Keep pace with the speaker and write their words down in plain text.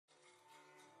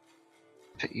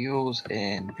put yours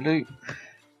in blue.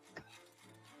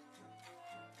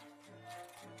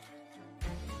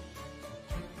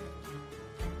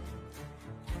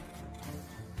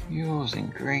 Yours in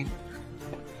green.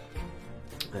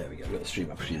 There we go, we've got the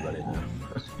stream actually running now.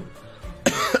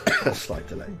 Slight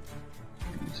delay.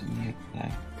 Yours in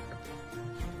yellow.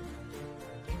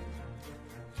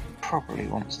 Probably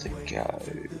wants to go.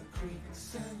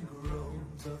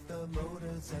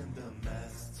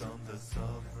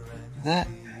 There.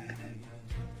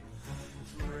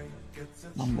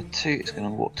 Number 2 is going to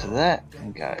walk to there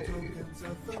and go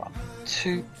front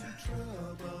 2.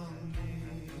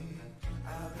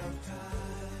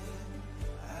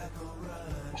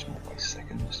 Just wait a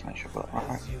second, just to make sure I've got that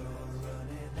right.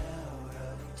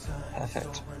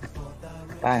 Perfect.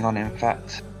 Bang on, in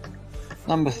fact.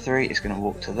 Number 3 is going to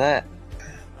walk to there.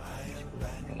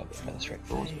 A little bit further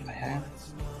straightforward for him.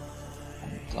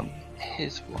 And dump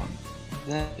his one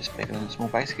there, just bigger than a small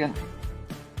base again.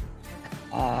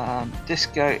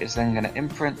 Disco is then going to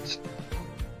imprint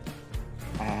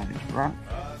and run.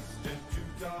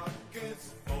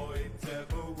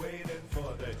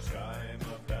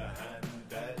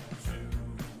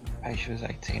 Hypatia was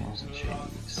 18, wasn't she?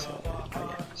 So,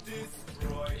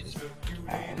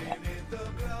 yeah.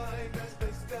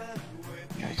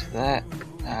 Go to there.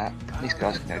 These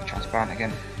guys can go transparent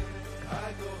again.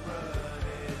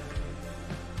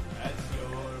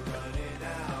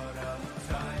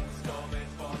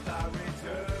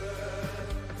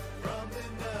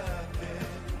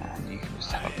 And you can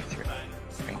just have up your 3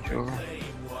 range over.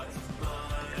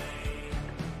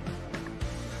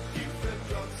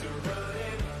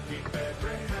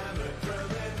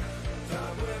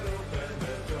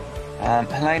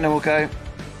 Helynna will go.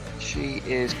 She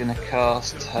is going to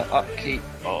cast her upkeep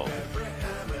of.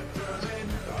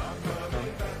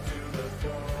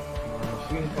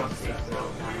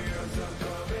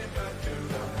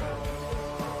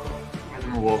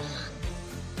 Wolf.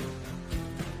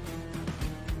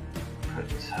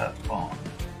 Puts her on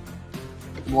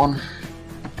 1.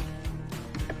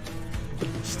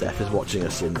 Steph is watching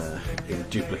us in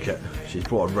duplicate. She's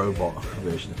brought a robot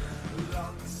version.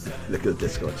 Look at the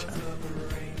Discord chat.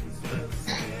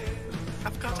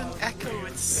 I've got an echo,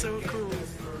 it's so cool.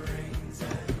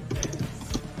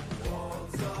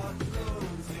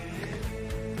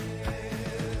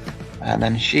 And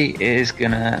then she is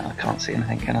gonna. I can't see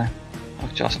anything, can I? I'll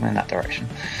adjust them in that direction.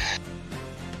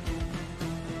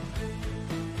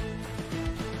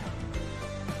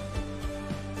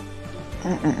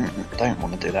 Don't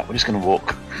want to do that. We're just gonna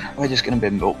walk. We're just gonna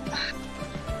bimble.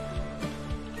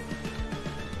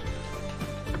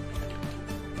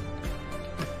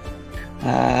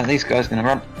 These guys are going to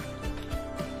run.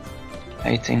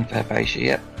 18 for Hypatia,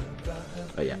 yep.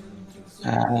 Oh yeah.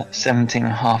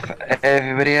 17.5 for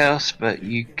everybody else, but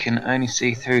you can only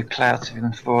see through clouds if you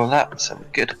can follow that, so we're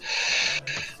good.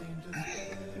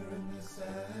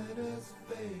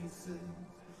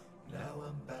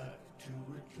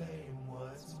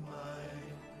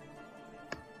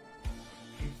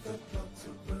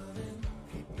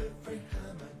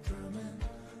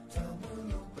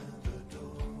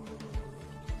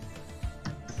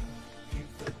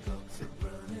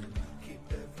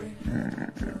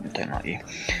 Don't like you.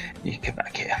 You come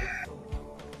back here.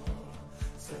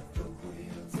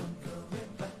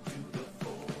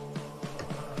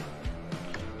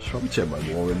 Should probably turn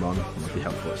my war room on. It might be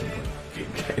helpful at some point.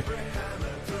 Okay.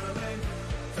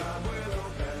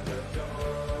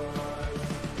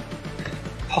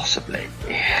 Possibly.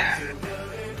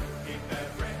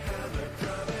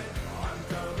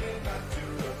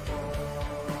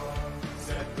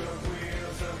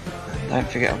 Don't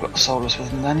forget I've got the Solus with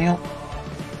them, Daniel.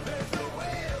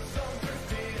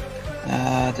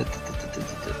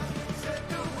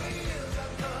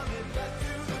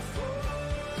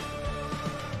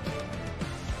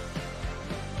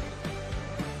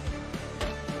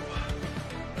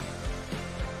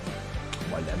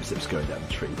 My Lemsip's going down the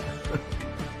tree.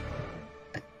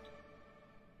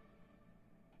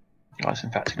 Guys,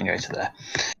 in fact, going to go to there.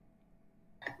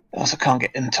 I also can't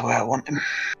get into where I want him.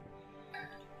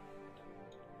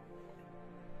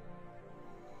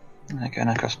 Going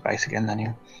across space again, then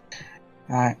you.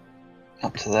 Right,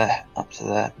 up to there, up to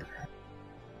there.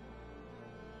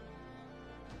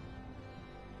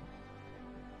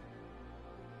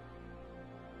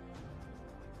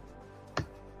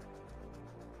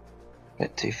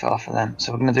 Bit too far for them,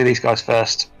 so we're going to do these guys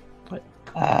first.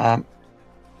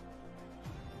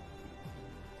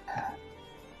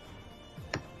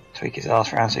 Tweak his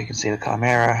ass around so you can see the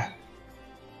Chimera.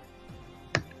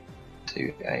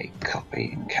 Do a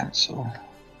copy and cancel.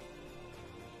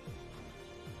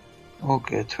 All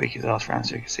good. Tweak his ass around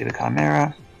so you can see the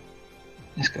Chimera.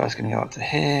 This guy's going to go up to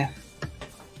here.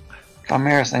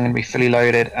 Chimera's then going to be fully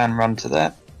loaded and run to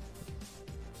there.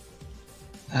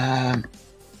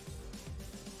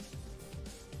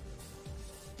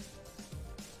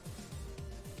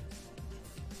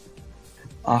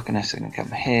 Arcanists are going to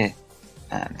come here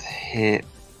and here.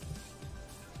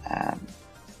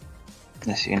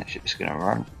 This unit's just going to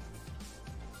run.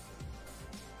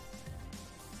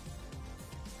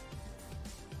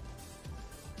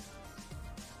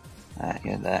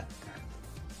 You're there.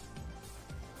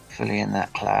 Fully in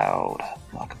that cloud,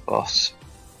 like a boss.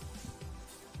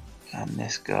 And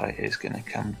this guy is going to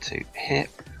come to here.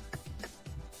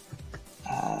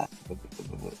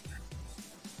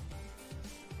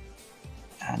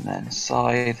 And then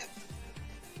Scythe.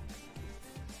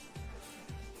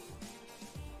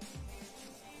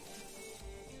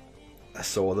 I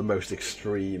saw the most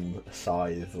extreme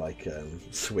Scythe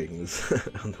swings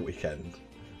on the weekend.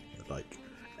 Like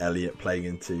Elliot playing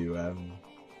into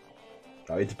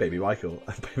Baby Michael,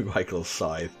 and Baby Michael's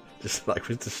Scythe just like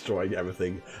was destroying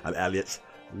everything, and Elliot's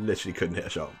literally couldn't hit a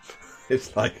shot.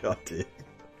 It's like, oh dear.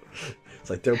 It's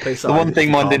like, don't play Scythe. The one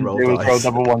thing mine didn't do was roll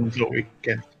double ones all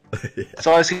weekend. Yeah.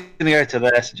 So I was going to go to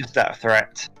this just out of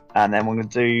threat, and then we're going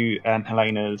to do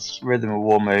Helynna's Rhythm of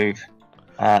War move.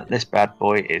 This bad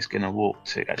boy is going to walk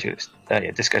to, actually,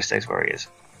 Disco stays where he is.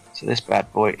 So this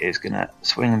bad boy is going to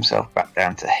swing himself back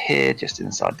down to here, just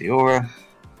inside the Aura.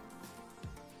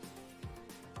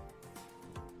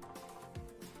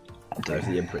 There's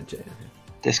the imprint, yeah.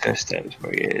 Disco stays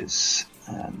where he is,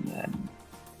 and then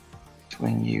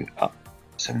swing you up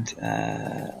 70,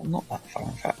 not that far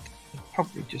in fact,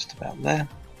 probably just about there.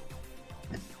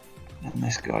 And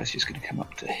this guy's just going to come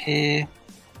up to here.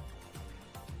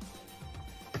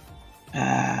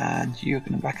 And you're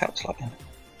going to back up slightly.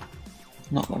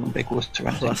 Not that a big water or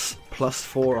anything. Plus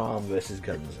 4 arm versus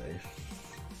guns, eh?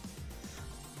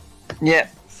 Yeah.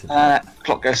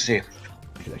 Clock goes to you.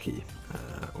 Okay.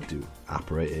 We'll do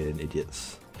Apparating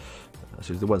Idiots.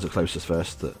 So the ones that are closest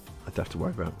first that I'd have to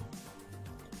worry about.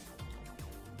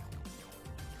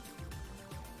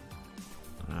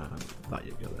 That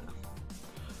you go there.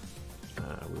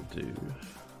 We'll do.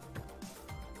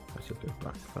 I should go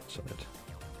back that side.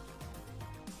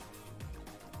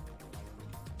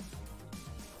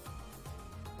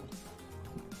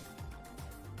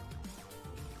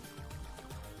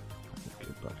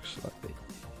 Slightly,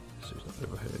 so he's not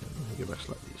over here. Go back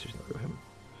slightly, so he's not over him.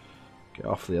 Get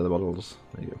off the other models.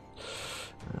 There you go.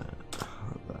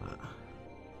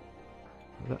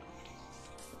 That.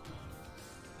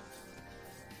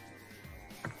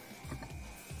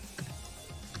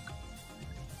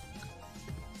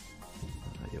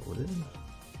 You're within.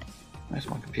 Where's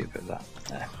my computer put that?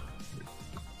 There.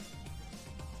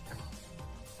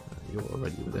 You're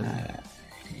already within.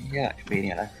 Yeah, it could be in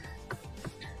yellow.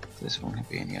 This one could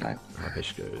be in yellow. My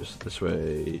fish goes this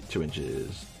way 2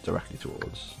 inches directly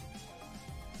towards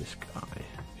this guy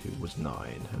who was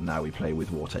 9, and now we play with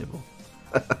WarTable.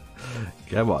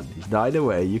 Come on, he's 9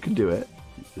 away, you can do it.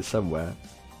 There's somewhere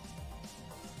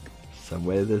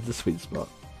there's the sweet spot.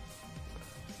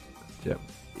 Yep,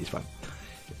 he's fine.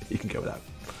 You can go with that.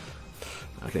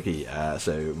 Okay,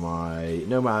 so my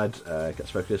Nomad gets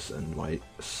focus and my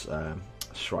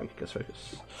Shrike gets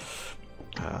focus.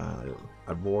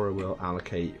 Aurora will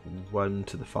allocate 1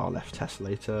 to the far left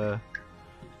Tesselator.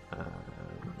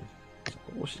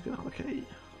 What she's going to allocate?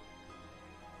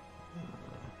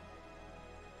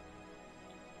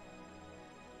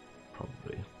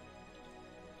 Probably.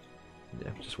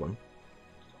 Yeah, just 1.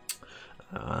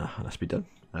 Let's be done.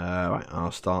 Right,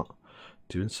 I'll start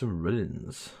doing some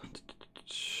run-ins.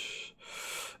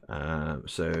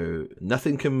 So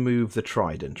nothing can move the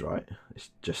Trident, right? It's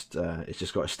just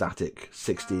got a static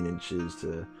 16 inches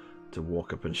to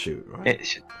walk up and shoot,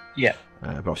 right? Yeah.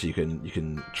 But obviously you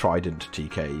can Trident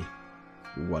TK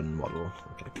 1 model.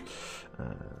 Okay.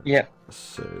 Yeah.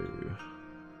 So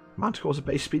Manticore's a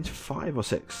base speed 5 or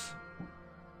 6.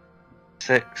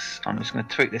 6. I'm just going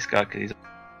to tweak this guy because he's.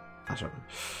 That's right.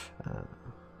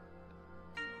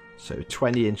 So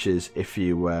 20 inches if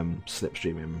you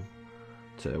slipstream him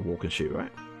to walk and shoot,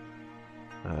 right?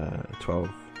 12.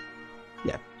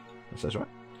 Yeah, that's right.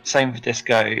 Same for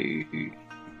Disco. Okie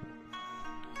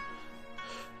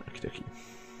dokie.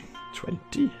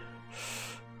 20.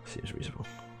 Seems reasonable.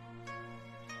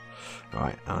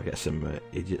 Alright, I'll get some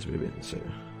idiots moving. So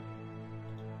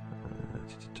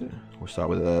we'll start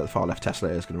with the far left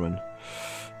Tesselator is going to run.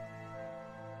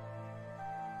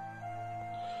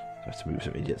 I have to move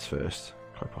some idiots first,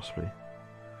 quite possibly.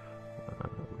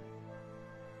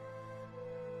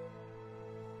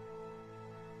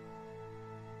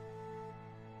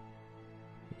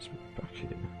 Let's be back here.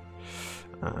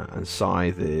 And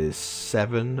Scythe is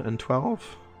 7 and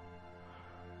 12.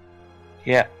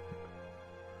 Yeah.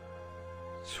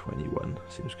 21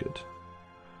 seems good.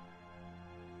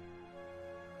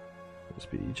 Let's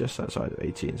be just outside of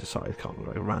 18, so Scythe can't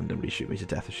like randomly shoot me to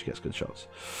death if she gets good shots.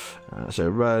 So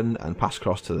run and pass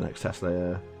across to the next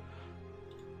Tesselator.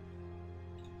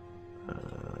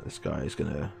 This guy is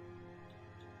gonna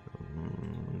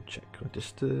check my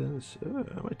distance.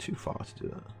 Am I too far to do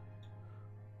that?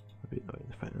 Maybe not in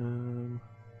the fact.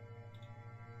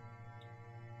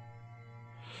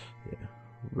 Yeah,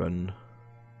 run.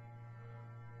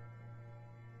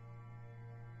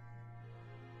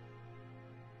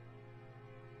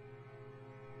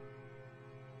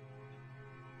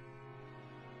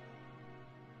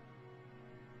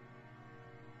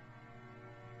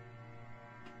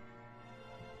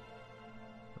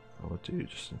 I'll do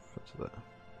just in front of that.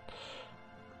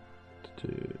 To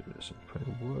do some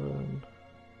 21.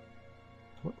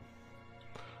 What?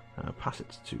 Pass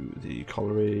it to the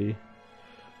Corollary.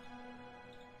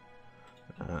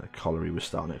 Corollary will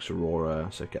start next to Aurora,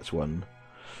 so it gets 1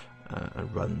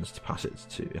 and runs to pass it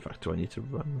to. In fact, do I need to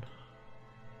run?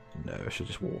 No, I should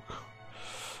just walk.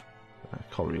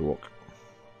 Corollary walk.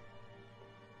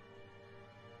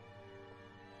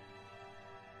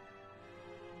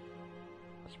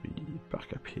 Be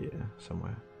back up here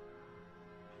somewhere.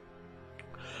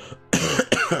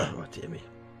 Oh dear me,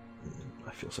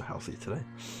 I feel so healthy today.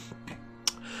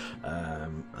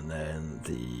 And then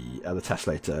the other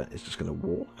Tesselator is just going to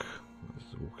walk.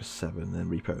 Let's walk a 7, then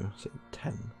repo, so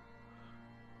 10.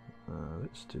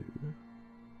 Let's do.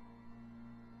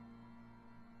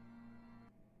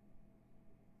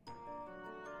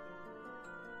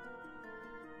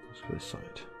 Let's go this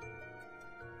side.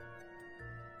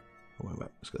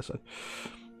 Let's go this side.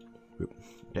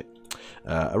 Okay.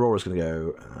 Aurora's going to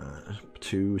go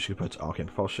 2. She can put Arcane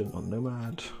Propulsion on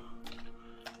Nomad.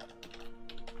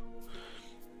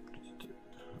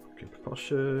 Arcane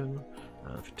Propulsion.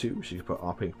 For 2, she can put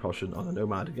Arcane Propulsion on the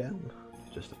Nomad again,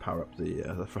 just to power up the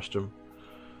Frustum.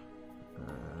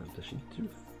 Does she do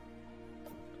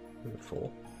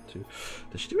 4? 2.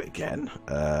 Does she do it again?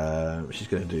 She's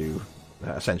going to do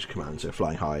Ascension Command, so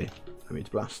flying high, I mean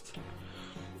to blast.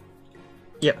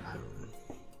 Yep.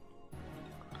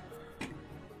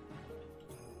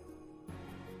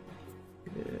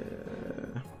 Yeah,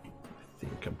 I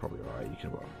think I'm probably alright. You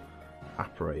can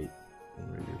apparate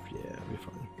and move. Yeah, I'll be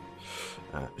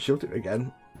fine. She'll do it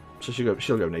again, so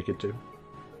she'll go naked too.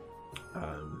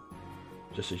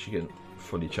 Just so she can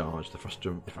fully charge the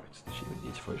Frustum. In fact, she would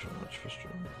need to fully charge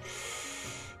Frustum.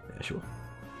 Yeah, she will.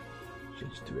 She'll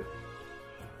just do it.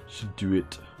 She'll do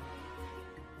it.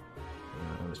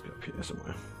 Let's go up here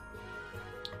somewhere.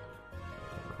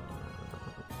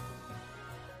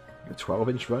 A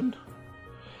 12-inch run.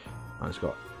 And it's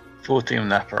got 14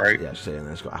 on apparate. Yeah, just saying,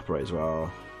 it's got apparate as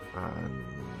well. And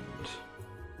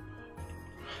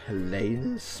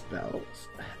Helynna's spells.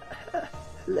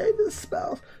 Helynna's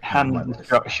spells. Hand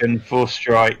destruction, force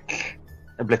strike,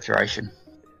 obliteration.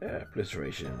 Yeah,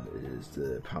 obliteration is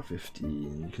the power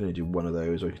 15. You can only do one of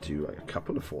those, or you could do like a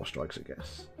couple of 4 strikes, I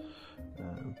guess.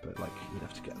 But like you'd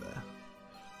have to get there.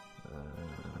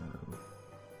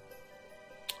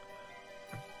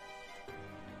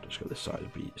 Just go this side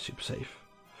would be super safe.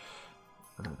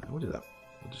 We'll do that.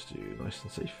 We'll just do nice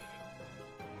and safe.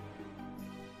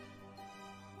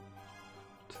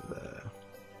 To there.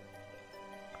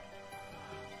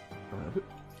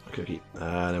 Okay.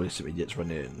 Then we'll some idiots run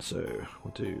in. So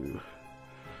we'll do.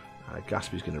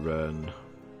 Gaspy's going to run.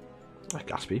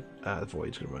 Gaspy. The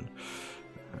Void's going to run.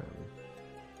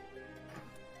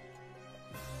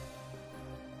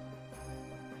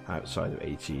 Outside of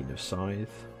 18 of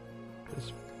Scythe,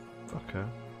 because fuck her.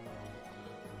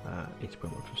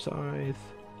 80.1 from Scythe.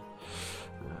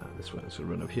 This one's going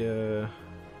to run up here.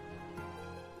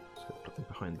 So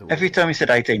behind the Every time you said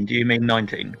 18, do you mean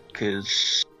 19?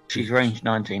 Because she's range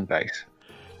 19 base.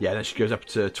 Yeah, then she goes up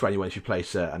to 20 when she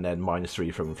places her, and then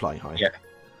 -3 from flying high. Yeah.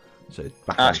 So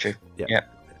back that's true. Yeah. Yeah.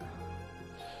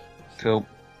 Cool.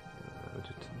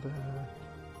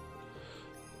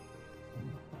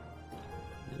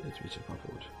 Reach up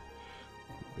forward.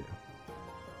 Yeah.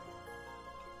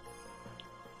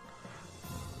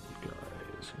 You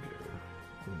guys can go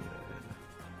in there.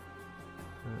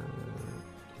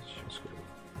 Let's just go.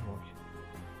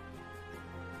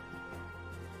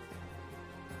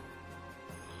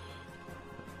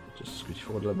 Just scooch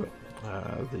forward a little bit.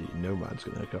 The Nomad's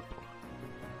going to hook up.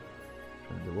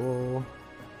 Behind the wall.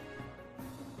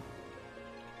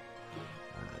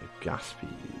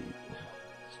 Gaspy.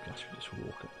 Does Gaspy just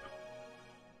walk up?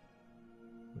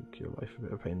 Okay. your life a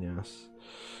bit of a pain in the ass.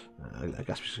 I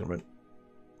guess we're just gonna run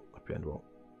up behind the wall.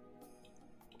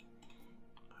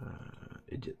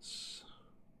 Idiots.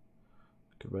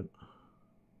 Could run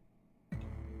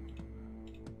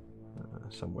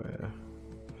somewhere.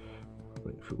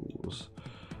 Running fools.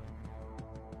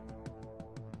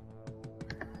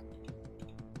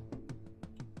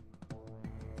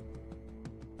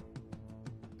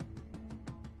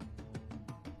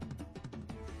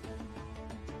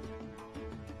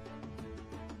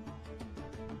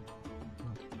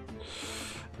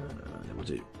 Then we'll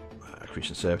do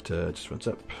Accretion Servitor, just runs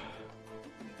up.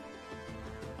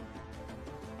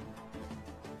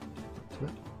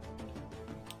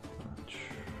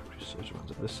 Accretion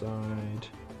runs up this side.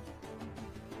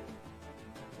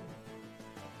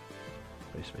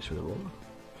 Base with Aurora.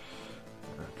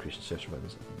 Accretion Servitor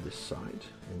runs this side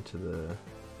into the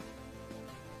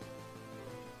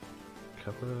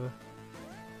cover.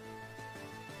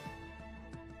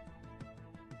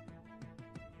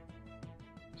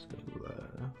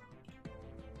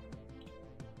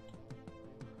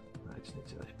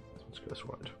 Let's go this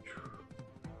wide.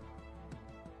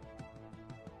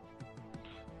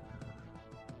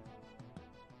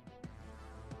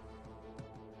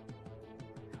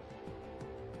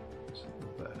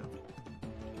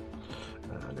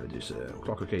 And then we do some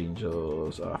Clockwork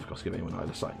Angels. I forgot to give anyone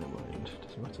either side, never mind.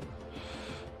 Doesn't matter.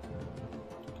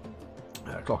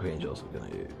 Clockwork Angels are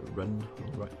going to run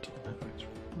on the right.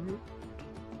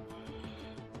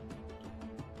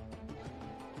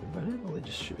 Or they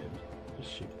just shoot him?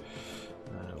 Just shoot.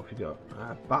 What have we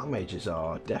got? Battle Mages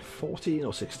are Def 14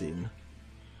 or 16?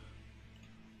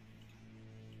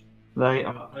 They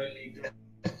are only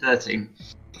 13.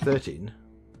 13?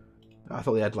 I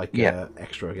thought they had like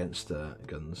extra against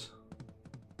guns.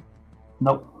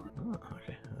 Nope. Oh,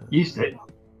 okay. Used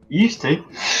to.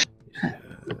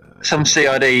 Some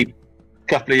CID a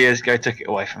couple of years ago took it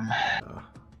away from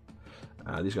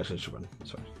them. These guys can just run.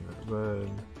 Sorry.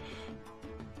 Run.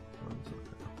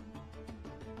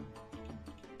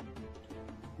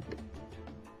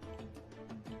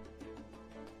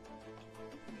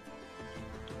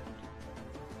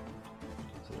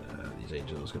 These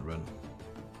angels can run.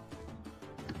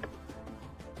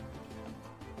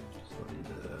 Slowly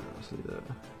there. To that.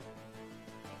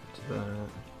 To there.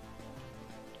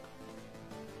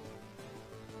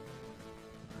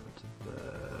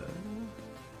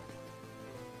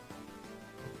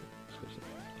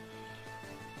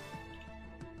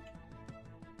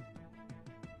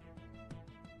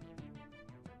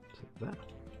 To that.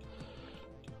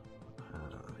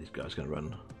 These guys can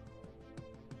run.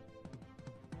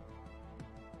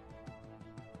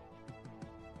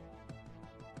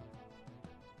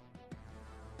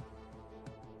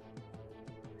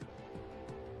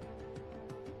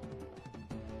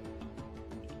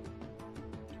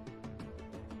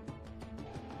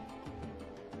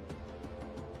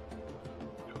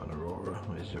 Aurora,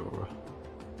 where's Aurora?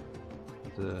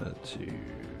 There to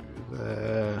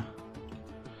there.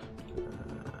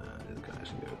 The guys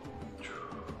can go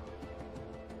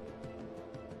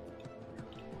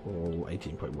all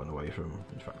 18.1 away from,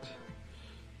 in fact.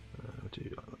 We'll do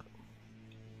like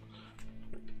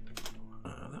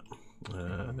that.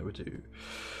 And then we'll do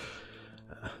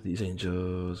these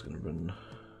angels gonna run.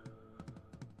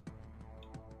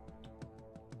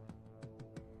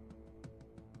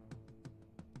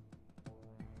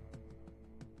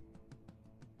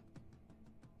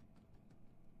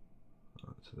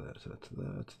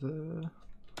 To there.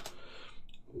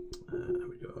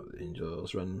 We got the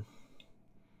angels run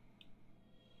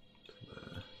to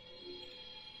there.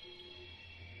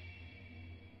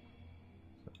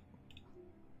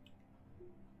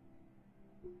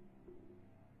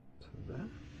 To there.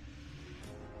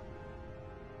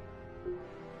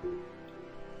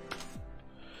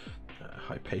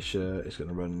 Hypatia is going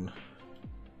to run.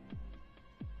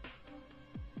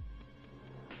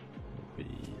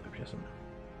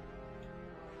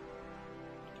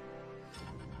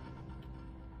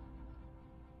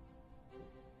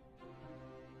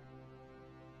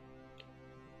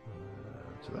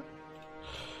 To that.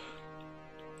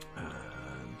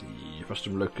 And the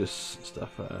Frustum Locus and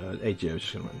stuff. AGO is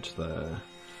just going to run to the.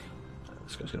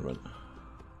 This guy's going to run.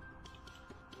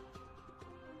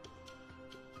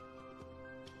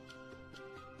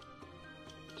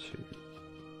 To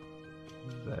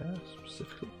there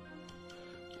specifically.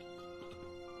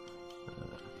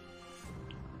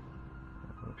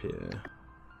 Up here.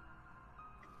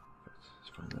 Let's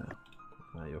find there.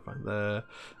 You'll find there.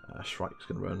 Shrike's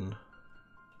going to run.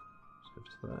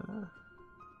 To there.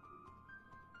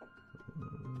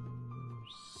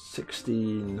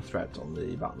 16 threat on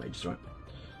the battle mages, right?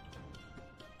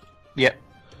 Yep.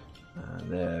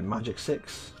 And they're magic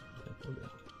 6.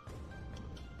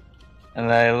 And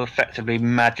they'll effectively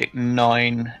magic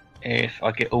 9 if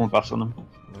I get all my buffs on them.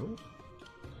 Oh.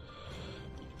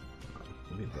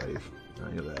 Right, be brave.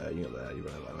 You're there, you're there, you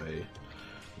run it that way.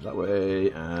 That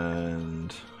way,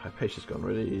 and Hypatia's gone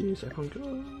ready. Is everyone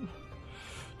gone?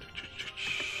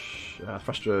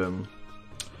 Frustum.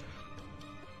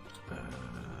 I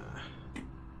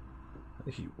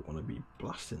think you want to be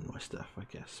blasting my stuff, I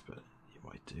guess, but you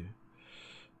might do.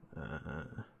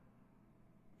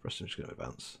 Frustum's just going to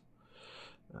advance.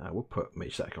 We'll put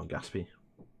Mage Static on Gatsby.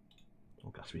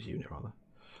 Or Gatsby's unit, rather.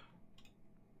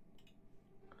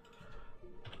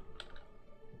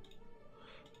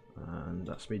 And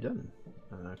that's me done.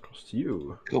 Across to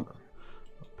you. Cool.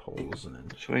 Pause and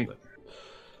then Sweet.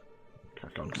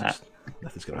 crack on, because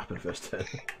nothing's going to happen first turn.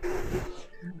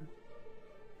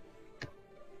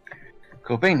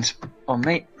 Cool beans. On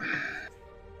me.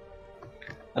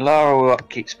 Elara will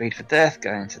upkeep speed for death,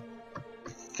 going to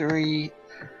 3.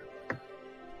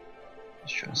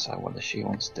 Just trying to decide whether she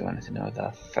wants to do anything with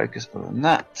her focus other than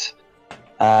that.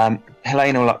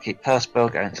 Helynna will upkeep her spell,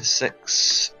 going to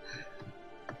 6.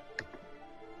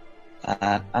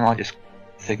 Am I just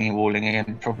thinking walling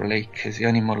again? Probably, because the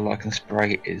only model I can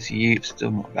spray is you. Still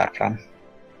not a bad plan.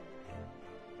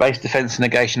 Base defense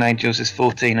negation angels is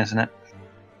 14, isn't it?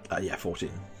 Yeah, 14.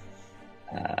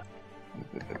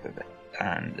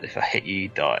 And if I hit you, you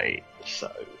die.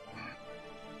 So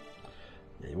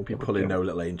yeah, you won't be pulling no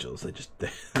little angels. They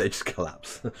just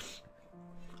collapse.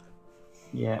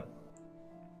 yeah.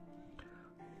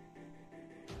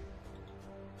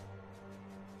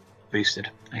 Boosted.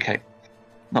 Okay.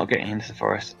 Not getting into the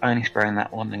forest. Only spraying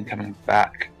that one, then coming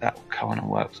back. That kind of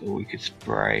works. Or we could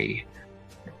spray.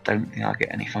 I don't think I'll get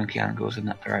any funky angles in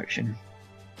that direction.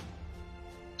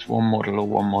 It's one model or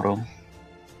one model.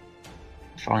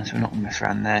 Fine, so we're not going to mess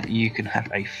around there. You can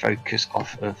have a focus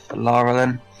off of Elara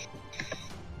then.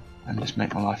 And just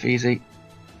make my life easy.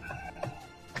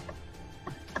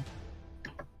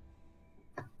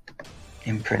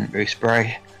 Imprint, boost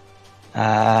spray.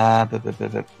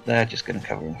 They're just going to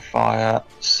cover in fire,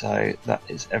 so that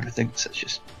is everything. So it's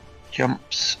just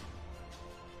jumps.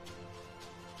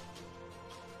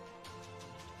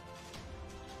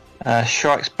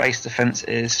 Shrike's base defense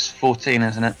is 14,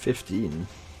 isn't it? 15.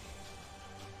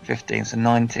 15, so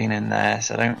 19 in there,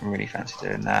 so I don't really fancy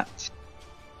doing that.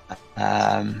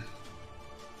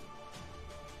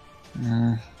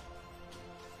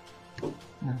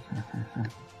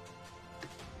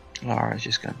 Lara's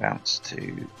just going to bounce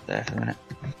to there for a minute.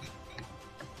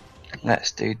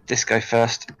 Let's do Disco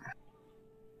first.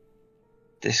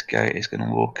 Disco is going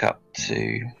to walk up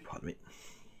to... Pardon me.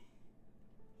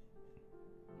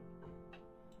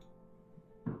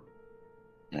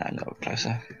 A little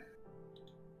closer.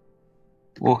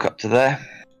 Walk up to there.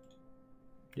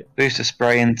 Yep. Booster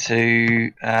spray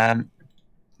into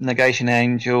Negation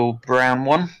Angel brown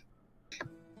 1.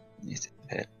 Needs to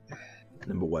hit.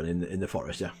 Number 1 in the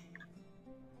forest, yeah.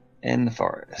 In the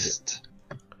forest.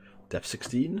 Yep. Depth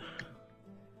 16.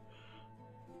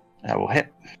 That will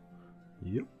hit.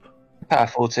 Yep. Power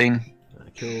 14.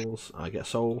 Kills. I get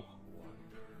soul.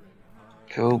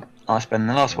 Cool. I spend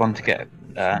the last one to get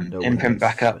No imprint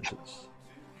back up.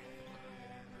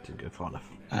 Didn't go far enough.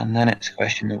 And then it's a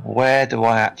question of where do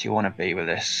I actually want to be with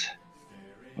this?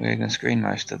 We're going to screen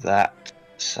most of that.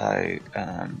 So,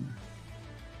 am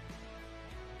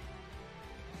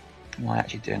I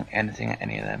actually doing anything at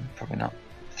any of them? Probably not.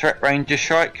 Threat range is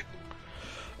Shrike.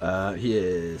 He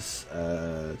is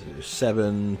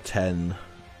 7, 10,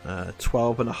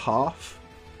 12 and a half,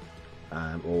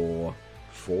 or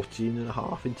 14 and a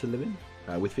half into living,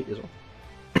 with feet as well.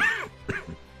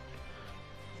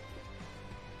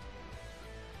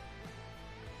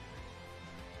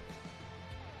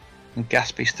 And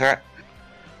Gatsby's threat.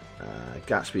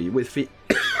 Gatsby with feet.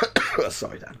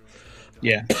 Sorry, Dan.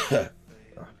 Yeah.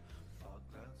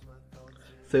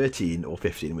 13 or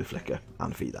 15 with flicker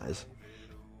and feet, that is.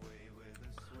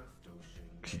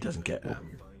 Because he doesn't get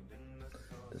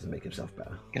doesn't make himself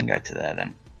better. Gonna go to there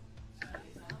then.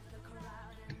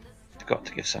 Got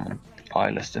to give someone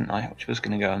eyeless, didn't I? Which was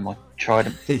gonna go on my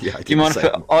trident. Yeah, do you mind if I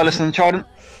put eyeless on the trident?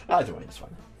 I don't mind, it's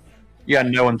fine. You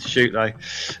had no one to shoot though.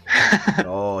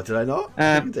 Oh, did I not?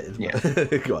 You did, yeah.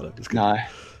 Go on, it's good. No.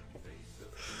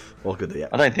 All good, yeah.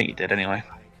 I don't think you did anyway.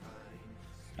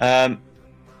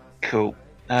 Cool.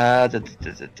 So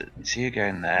you're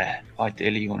going there.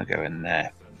 Ideally you want to go in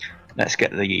there. Let's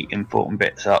get the important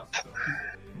bits up.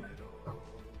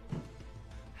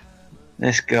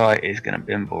 This guy is going to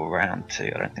bimble around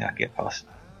too. I don't think I can get past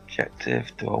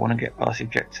objective. Do I want to get past the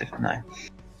objective? No.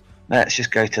 Let's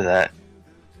just go to that.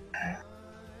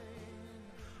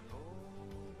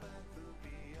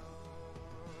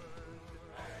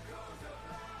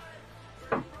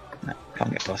 No,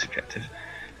 can't get past objective.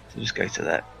 So just go to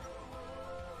that.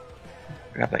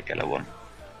 Grab that yellow one.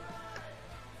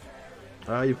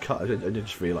 I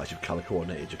just realised you've colour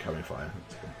coordinated your carrying fire.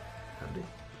 That's good. Handy.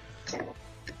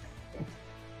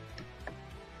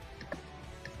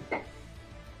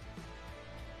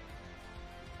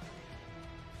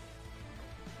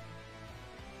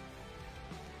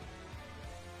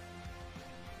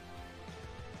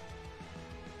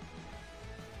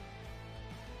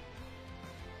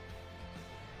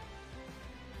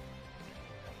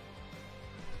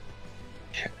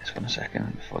 Check this one a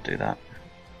second before I do that.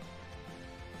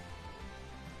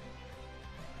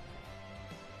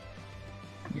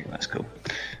 Yeah, that's cool.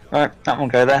 Right, that one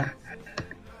go there.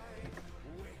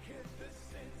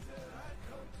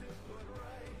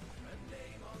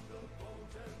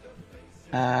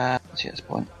 See at this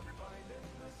point.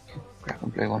 Grab the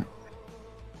blue one.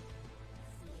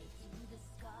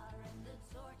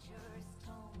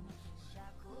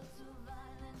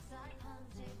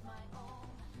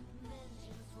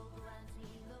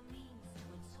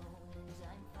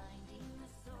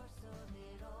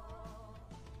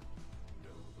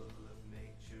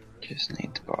 Just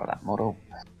need to borrow that model.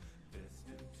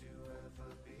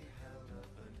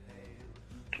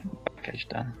 Package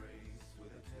done.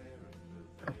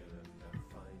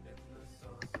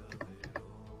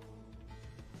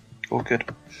 All good.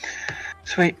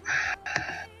 Sweet.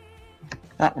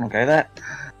 That one will go there.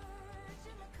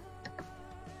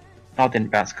 I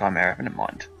didn't bounce Chimera, but never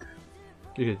mind.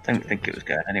 I don't think it was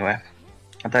going anywhere.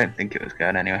 I don't think it was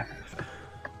going anywhere.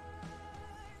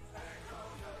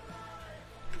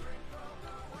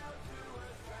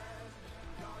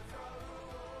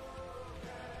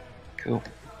 Cool.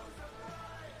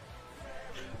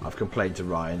 I've complained to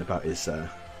Ryan about his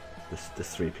this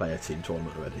 3-player team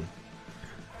tournament already.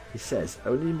 He says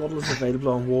only models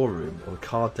available on War Room or the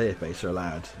card database are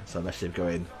allowed. So I messaged him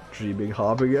going, "Dreaming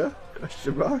Harbinger?"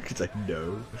 Question mark. He's like,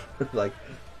 "No." Like,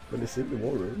 when it's in the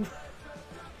War Room.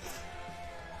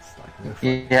 It's like no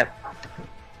fun. Yep.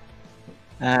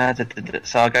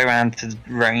 So I'll go around to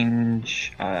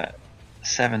range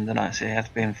 7, don't I? So you have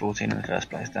to be in 14 in the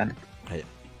first place then. Hey.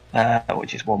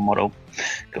 Which is one model.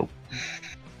 Cool.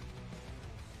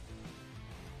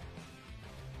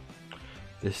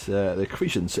 This the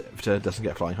Accretion Servitor doesn't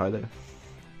get flying high though.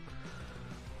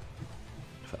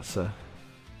 If that's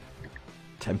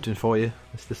tempting for you,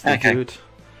 this Okay. dude.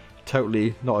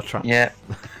 Totally not a trap. Yeah.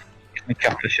 Gives me a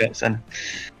couple of shots then.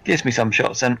 Gives me some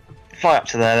shots then. Fly up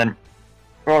to there then.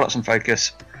 Roll up some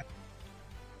focus.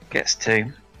 Gets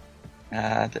 2.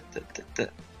 We'll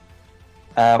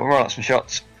roll up some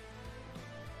shots.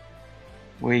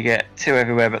 We get 2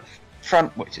 everywhere but the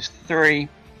front, which is 3.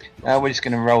 We're just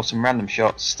going to roll some random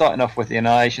shots, starting off with the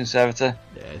Annihilation Servitor.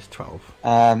 Yeah, it's 12.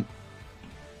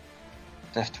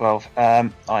 Def 12.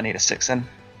 I need a 6 then.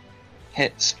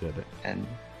 Hits and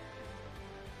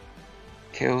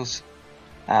kills.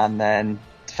 And then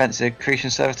Defensive Accretion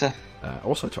Servitor.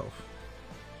 Also 12.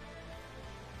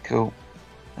 Cool.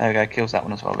 There we go, kills that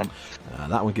one as well then.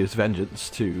 That one gives Vengeance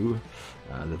to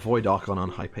the Void Archon on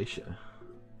Hypatia.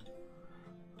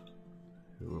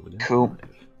 Cool.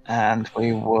 And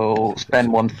we will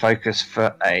spend 1 focus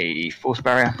for a Force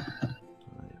Barrier.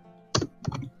 Oh,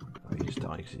 he just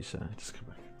died because he's just come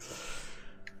back.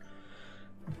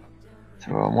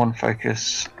 So we're on 1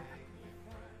 focus.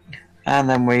 And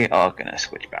then we are going to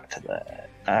switch back to the...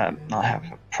 I have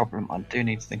a problem. I do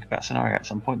need to think about scenario at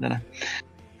some point, don't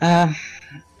I?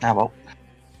 Well.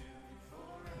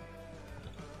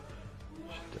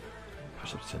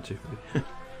 Push up to 10 maybe.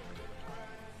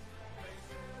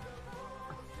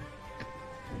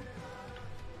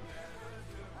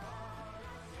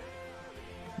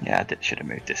 Yeah, I should have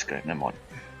moved Disco, never mind.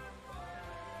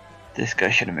 Disco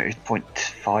should have moved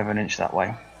 0.5 an inch that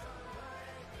way.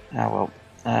 Well,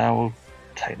 we'll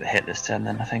take the hit this turn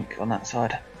then, I think, on that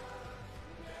side.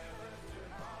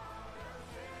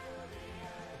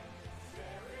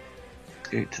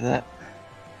 Scoot to that.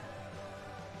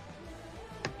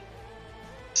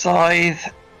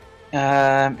 Scythe,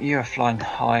 you are flying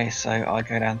high, so I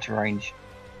go down to range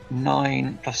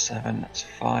 9 plus 7, that's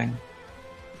fine.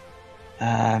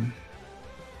 So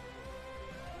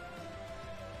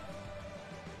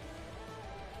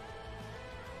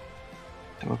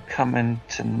we'll come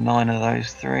into 9 of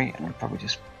those 3, and I'm probably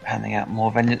just handing out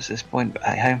more vengeance at this point, but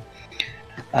hey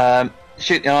ho.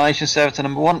 Shoot the Annihilation Servitor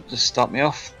number 1, just start me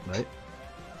off. Right.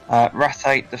 Rat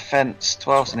 8, defense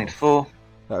 12, so I need 4.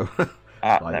 Oh.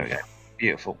 There we go.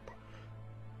 Beautiful.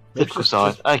 Typical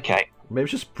Scythe. Okay. Maybe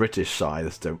it's just British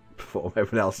scythes don't perform.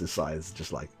 Everyone else's scythes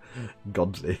just like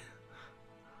godly.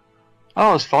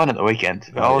 I was fine at the weekend,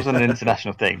 but I was on an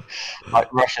international thing,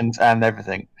 like Russians and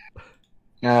everything.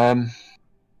 It's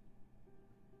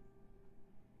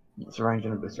a range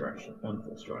and obliteration, and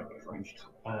full strike, range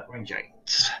 8.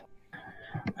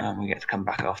 We get to come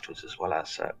back afterwards as well,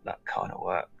 as that kind of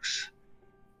works.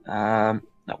 At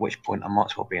which point I might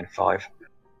as well be in 5.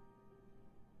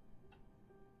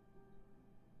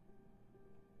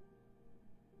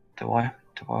 Do I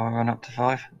run up to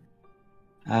 5?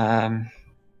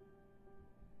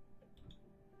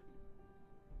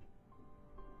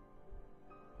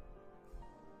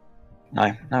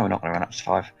 No, we're not going to run up to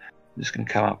 5. I'm just going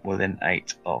to come up within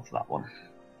 8 of that one.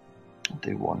 I'll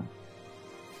do 1.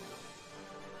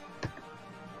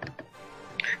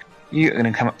 You're going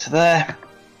to come up to there.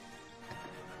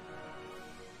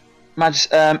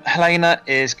 Helynna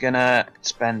is going to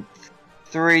spend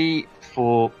 3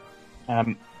 for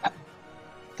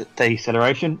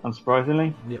deceleration,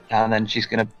 unsurprisingly. Yep. And then she's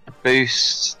going to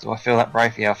boost. Do I feel that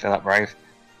brave? Yeah, I feel that brave.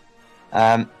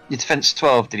 Your defense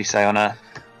 12, did you say on her?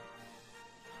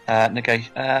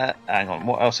 Negation. Hang on.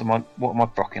 What else am I? What am I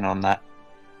proccing on that?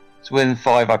 It's within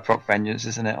 5. I proc vengeance,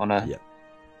 isn't it? On a. Yep.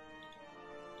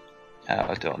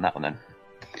 I'll do it on that one then.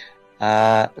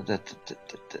 I'll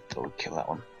kill that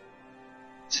one.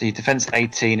 So you defense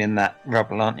 18 in that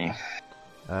rubble, aren't you?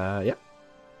 Yep.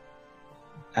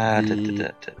 For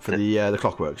the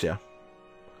clockworks, yeah.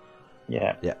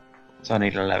 Yeah. Yeah. So I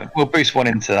need 11. We'll boost 1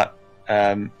 into that.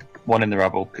 1 in the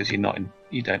rubble because you're not in.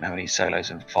 You don't have any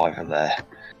solos, and 5 are there.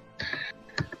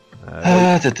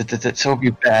 So I'll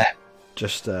be there.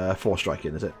 Just 4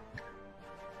 striking, is it?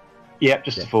 Yep,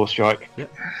 just a 4 strike.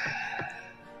 Yep.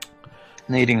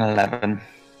 Needing 11.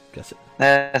 Guess it.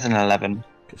 There's an 11.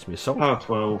 Gets me assault.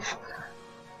 12.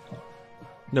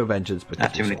 No vengeance, but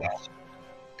Not gets too me many. assault.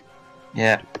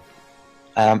 Yeah.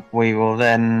 We will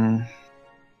then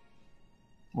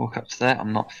walk up to there.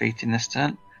 I'm not feating this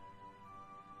turn.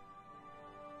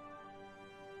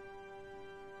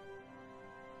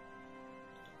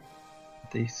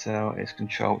 Decel is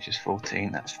control, which is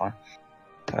 14. That's fine.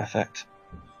 Perfect.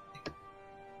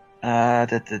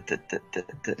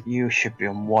 You should be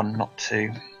on 1, not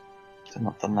 2. So I've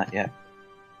not done that yet.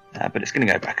 But it's going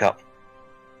to go back up.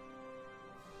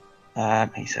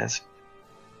 He says.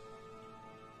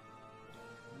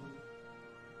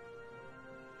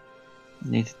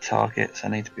 Need to target, so I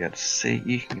need to be able to see.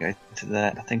 You can go to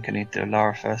there. I think I need to do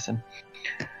Elara first then.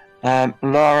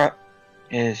 Elara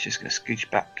is just going to scooch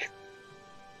back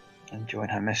and join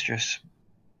her mistress.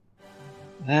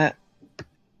 There.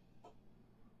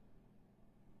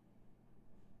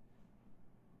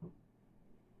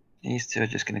 These two are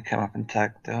just going to come up and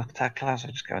tag. Do I tag clouds or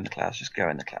just go in the clouds? Just go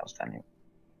in the clouds, Daniel.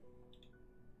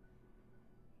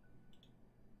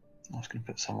 I was going to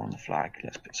put someone on the flag.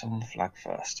 Let's put someone on the flag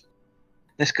first.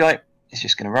 This guy is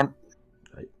just going to run.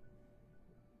 Right.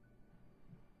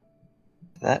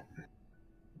 There.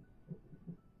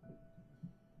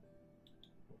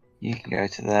 You can go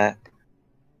to there.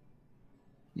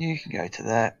 You can go to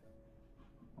there.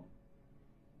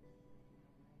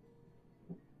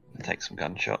 Take some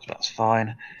gunshots, that's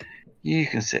fine. You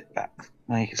can sit back.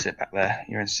 No, you can sit back there.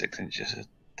 You're in 6 inches of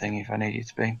thing if I need you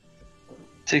to be.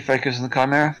 2 focus on the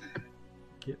Chimera.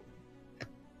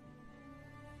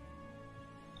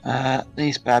 Yep.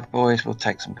 These bad boys will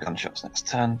take some gunshots next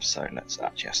turn, so let's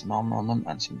actually have some armor on them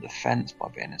and some defense by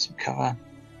being in some cover.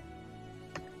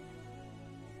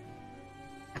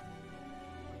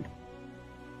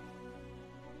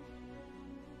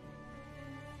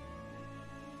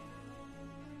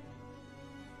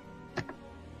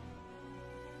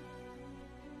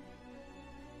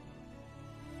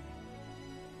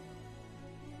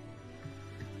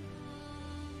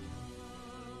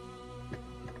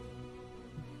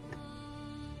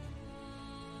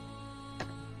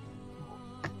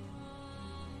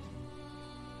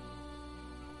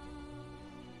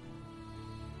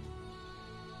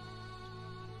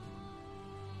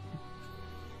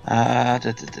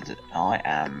 I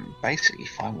am basically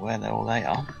fine where all they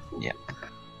are. Yep.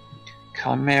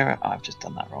 Chimera, I've just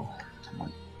done that roll.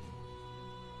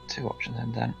 2 options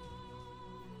in then.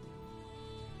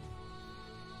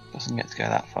 Doesn't get to go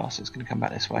that fast, so it's going to come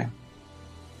back this way.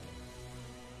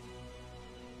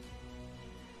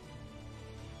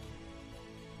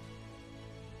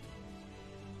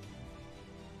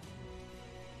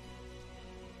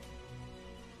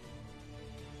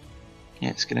 Yeah,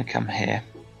 it's going to come here.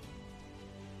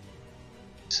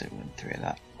 So 1 and 3 of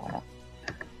that. Why not?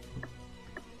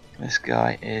 This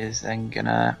guy is then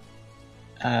gonna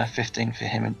 15 for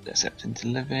him and accept into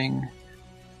living.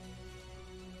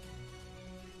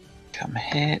 Come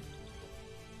here.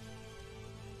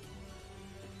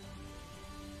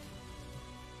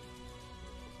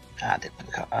 Did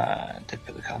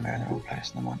put the Chimera in the wrong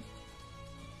place, no one.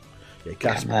 Yeah,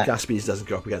 Gaspy's doesn't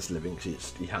go up against living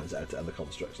because he hands it out to other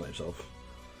constructs like himself.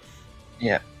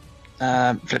 Yeah.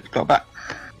 Flip the clock back.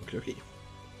 Okay.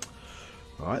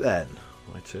 Alright then.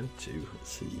 My turn to, let's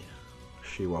see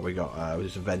what we got. We'll do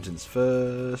some vengeance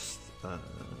first.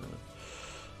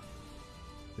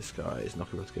 This guy is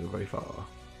not going to go very far.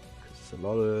 Because there's a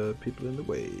lot of people in the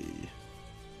way.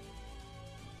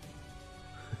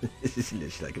 This is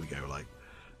literally going to go like...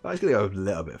 Oh, he's going to go a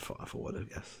little bit far forward, I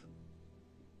guess.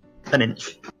 An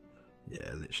inch.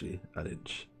 Yeah, literally an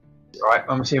inch. Right,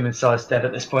 I'm assuming Scythe's dead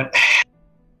at this point.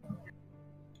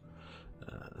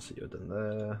 So you're done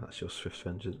there. That's your Swift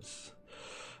Vengeance.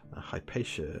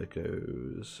 Hypatia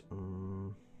goes...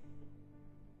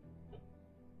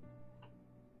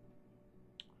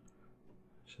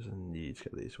 she doesn't need to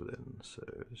get these within, so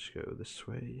just go this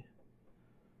way.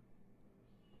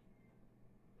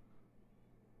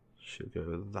 She'll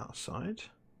go that side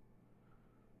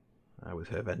with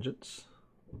her vengeance.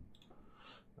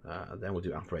 Then we'll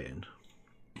do operating.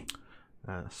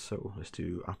 So let's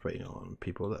do operating on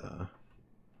people that are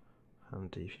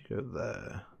handy. If you go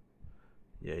there,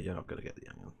 yeah, you're not going to get the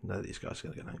angle. None of these guys are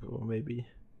going to get an angle, or maybe.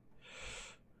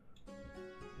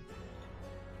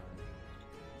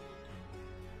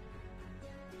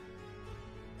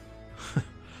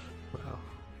 Well,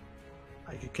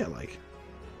 I could get like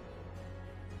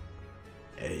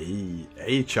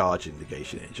a charging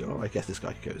Negation Angel. I guess this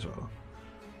guy could go as well.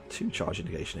 2 charging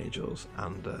Negation Angels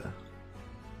and a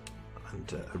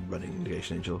running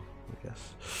Negation Angel, I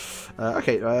guess.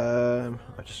 Okay, I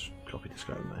just copied this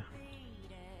guy in there.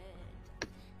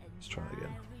 Let's try it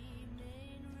again.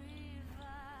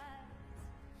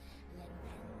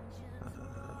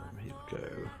 Here we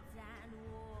go.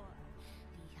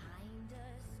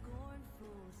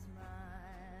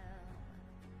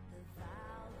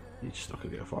 You're just not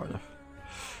going to go far enough.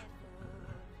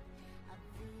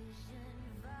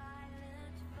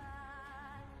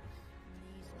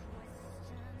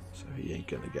 So he ain't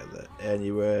going to get there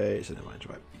anyway. So never mind,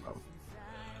 right. Well,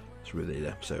 it's really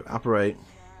there. So operate.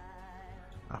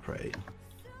 Operate.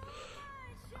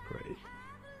 Operate.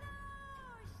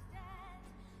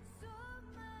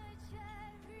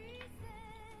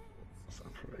 Let's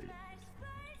operate.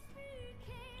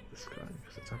 This guy,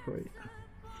 because it's operate.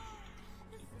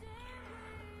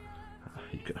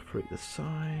 You can operate this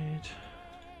side.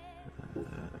 You're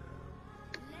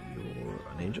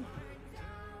an angel.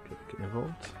 Get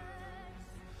involved.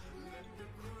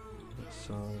 That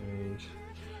side.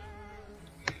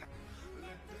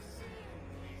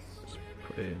 Let's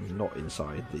put him not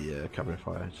inside the cavern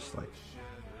fire,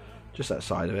 just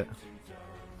outside of it.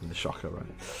 In the shocker, right?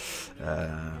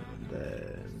 And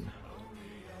then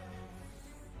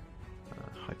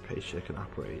Hypatia can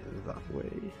operate that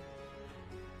way.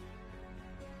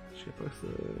 Get both the...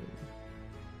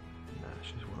 Nah,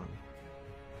 she's one.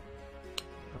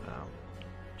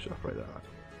 Should operate that.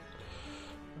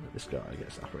 This guy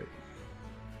gets to operate.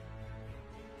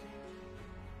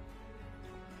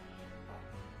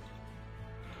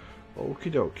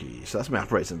 Okie dokie. So that's my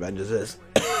operates and vengeance.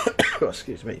 Oh,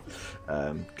 excuse me.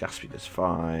 Gaspy does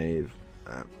 5.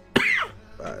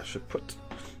 I should put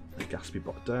the Gaspy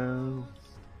bot down.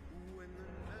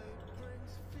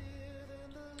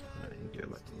 Go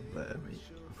like there, mate.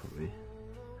 Probably.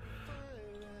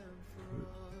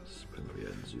 Let's probably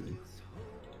end zoom.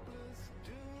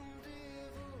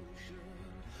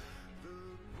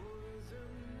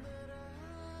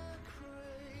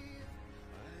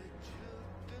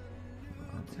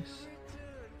 Nice.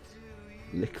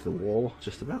 Lick the wall,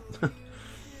 just about.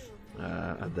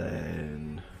 And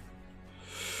then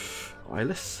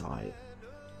eyeless sight.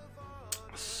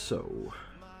 So.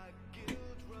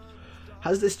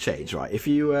 Has this changed, right? If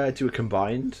you do a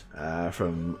combined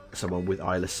from someone with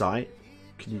eyeless sight,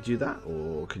 can you do that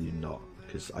or can you not?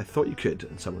 Because I thought you could,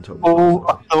 and someone told me.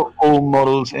 I thought all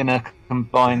models in a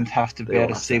combined have to be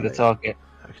able to see the target.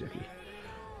 Okay.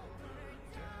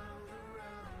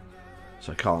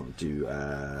 So I can't do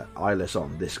eyeless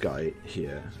on this guy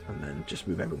here, and then just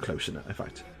move everyone closer. In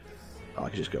fact, I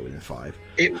could just go within 5.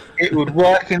 It would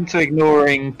work into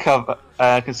ignoring cover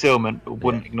concealment, but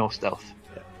wouldn't ignore stealth.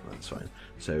 That's fine.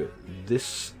 So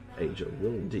this angel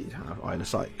will indeed have eye of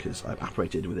sight because I've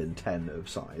operated within 10 of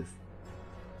Scythe.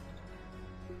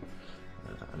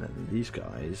 And then these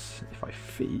guys, if I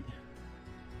feat,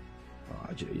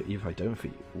 if I don't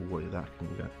feat, what that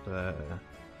can get there.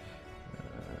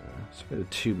 It's a bit of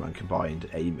 2-man combined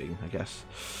aiming, I guess.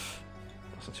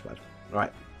 That's not too bad.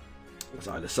 Right. Let's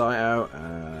either side out.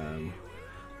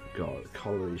 Got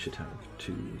Corollary should have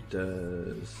 2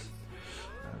 does.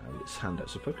 Let's hand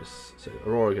out some focus. So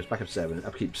Aurora goes back up 7,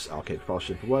 upkeeps Arcane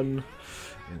Propulsion for 1,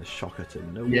 and a Shocker to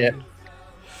no one.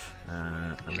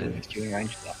 And then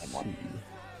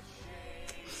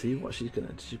see what she's gonna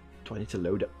do. Do I need to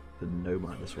load up the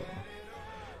Nomad as well?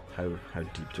 How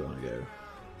deep do I want to go?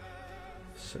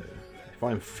 So if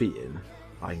I'm feeding,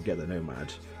 I can get the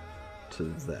Nomad to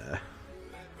there.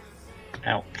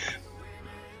 Ouch.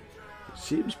 It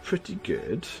seems pretty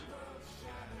good.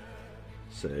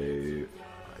 So I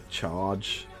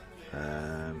charge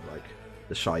like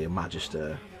the Shyeel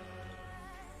Magister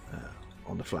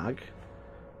on the flag.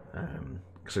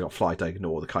 Because I got flight, I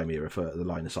ignore the Chimera for the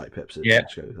line of sight pips. Yeah.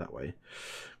 Go that way.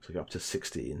 So I go up to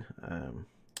 16.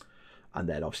 And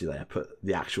then obviously they put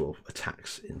the actual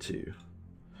attacks into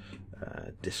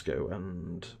Disco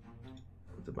and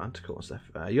the Manticore and stuff.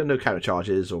 You got no counter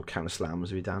charges or counter slams,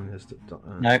 have you, Dan?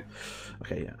 No.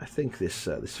 Okay, yeah. I think this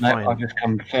No, fine. I've just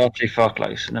come far too far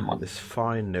close. Never mind. This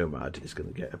fine Nomad is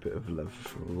going to get a bit of love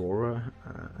from Aurora,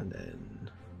 and then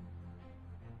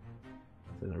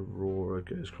Aurora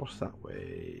goes across that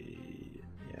way.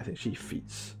 Yeah, I think she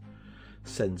feats,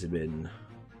 sends him in,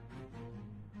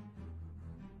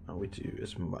 and we do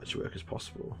as much work as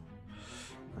possible.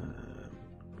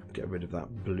 Get rid of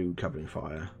that blue covering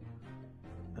fire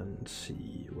and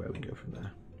see where we can go from there.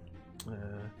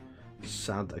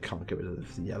 Sad that I can't get rid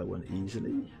of the yellow one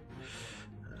easily.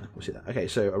 We'll see that. Okay,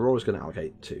 so Aurora's going to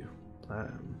allocate 2.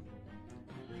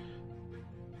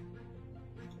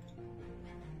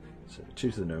 So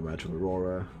 2 to the Nomad from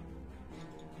Aurora.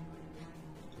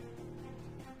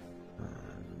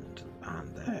 And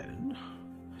then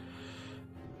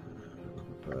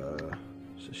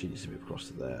so she needs to move across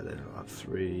to there, then I'll have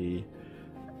 3.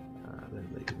 Then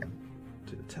they can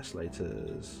do the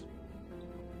Tesselators.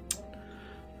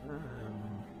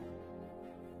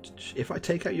 If I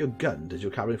take out your gun, does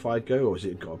your covering fire go, or has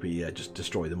it got to be just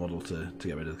destroy the model to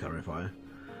get rid of the covering fire?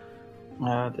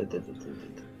 I am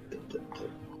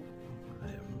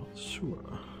not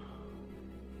sure.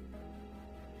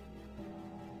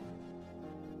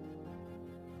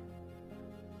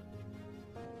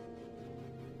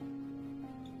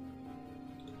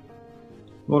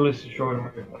 Well, let's destroy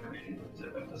them.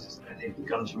 Doesn't say anything if the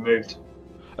gun's removed.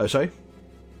 Oh, sorry?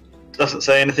 Doesn't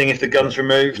say anything if the gun's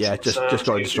removed. Yeah, just got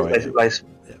to destroy it.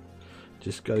 Yeah.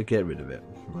 Just got to get rid of it.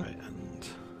 Right, and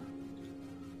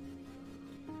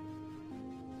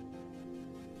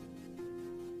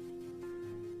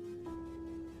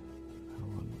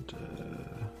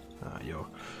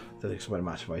I think somewhere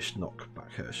match if I knock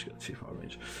back her, she got too far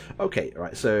range. Okay,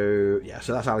 right, so yeah,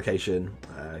 so that's allocation.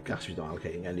 Gatsby's not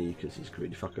allocating any because he's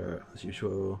greedy fucker as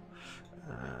usual.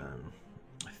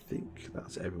 I think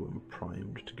that's everyone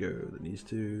primed to go that needs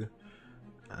to,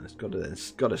 and it's got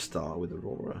to start with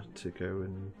Aurora to go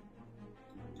and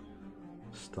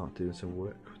start doing some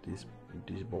work with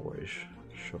these boys.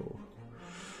 Sure.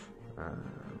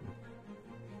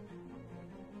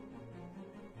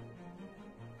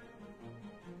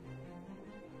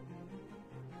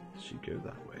 She go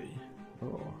that way.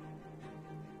 Oh,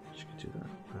 she could do that.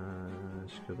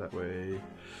 She go that way.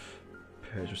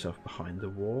 Prepares herself behind the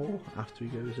wall after he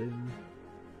goes in.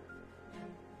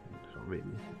 Not really.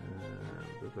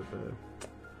 There's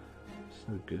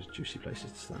no good juicy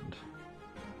places to stand.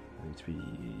 I need to be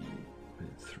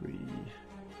within 3.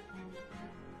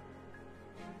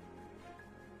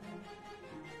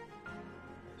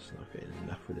 It's not getting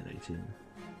enough within 18.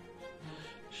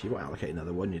 She won't allocate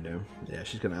another one, you know. Yeah,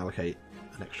 she's going to allocate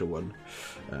an extra 1.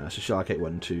 So she'll allocate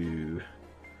 1 to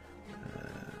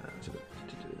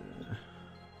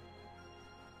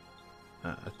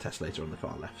a Tesselator on the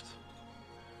far left.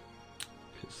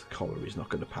 Because the Corollary's not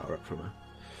going to power up from her.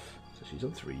 So she's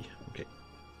on 3. Okay.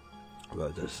 Although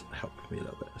it does help me a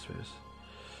little bit, I suppose.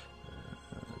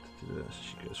 So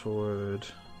she goes forward.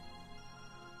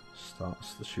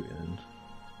 Starts the shooting.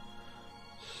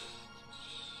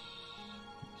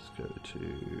 Go to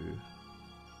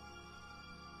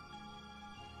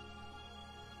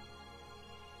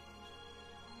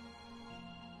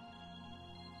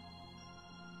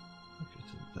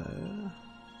there.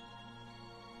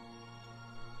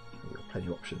 We've got plenty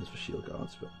of options for shield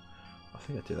guards, but I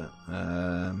think I do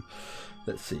that.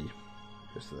 Let's see.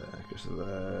 Goes to there. Goes to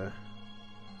there.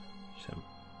 She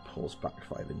pulls back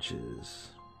 5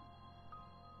 inches.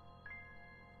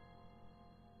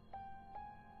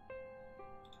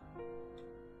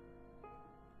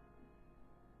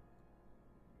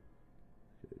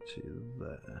 To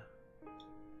there.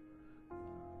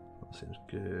 seems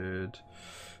good.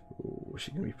 Ooh,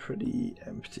 she's going to be pretty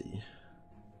empty.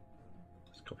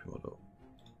 Let's copy model.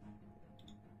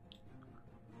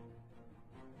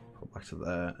 Pull back to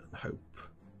there and hope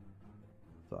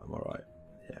that I'm alright.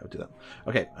 Yeah, we'll do that.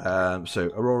 Okay, so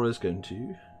Aurora's going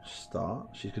to start.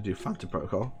 She's going to do Phantom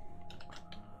Protocol.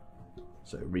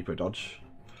 So Repo Dodge.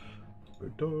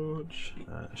 Repo Dodge.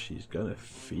 She's going to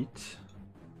feat.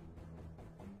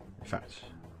 In fact,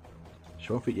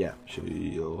 she won't feat yet.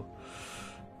 She'll.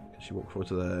 Can she walk forward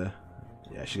to there?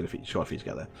 Yeah, she's going to feat. She's got to feat to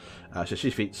get there. So she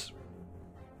feats.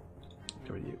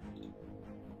 Go with you.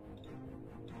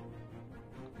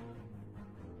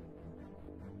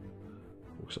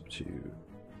 Walks up to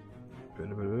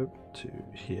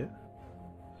here.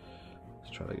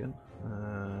 Let's try that again.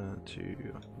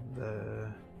 To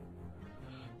there.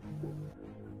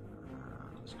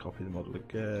 Let's copy the model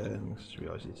again. Just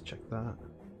realised I need to check that.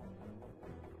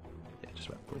 Yeah, just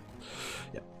about cool.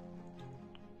 Yeah.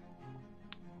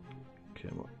 Okay,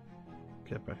 well,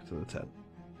 get back to the 10.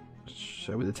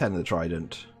 So with the 10 of the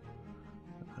Trident,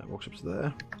 walks up to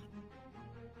there.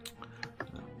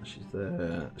 She's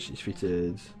there. She's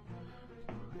feated.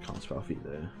 I can't spell feet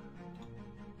there.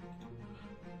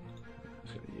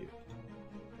 Let's go to you.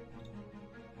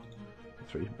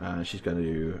 3. She's going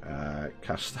to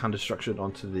cast Hand Destruction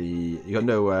onto the. You got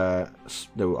no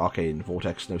Arcane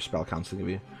Vortex, no spell cancelling of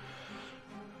you.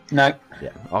 No.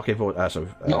 Yeah, Arcane Vortex.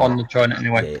 Not on the Trident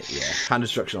anyway. Yeah. Hand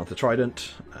Destruction onto the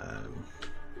Trident.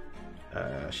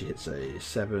 She hits a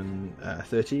 7,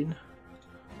 13.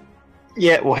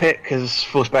 Yeah, we'll hit because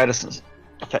full spell doesn't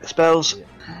affect spells.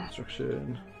 Yeah.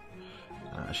 Destruction.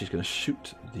 She's going to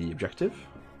shoot the objective.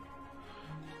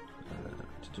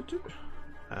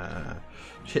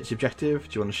 She hits the objective.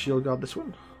 Do you want to shield guard this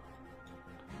one?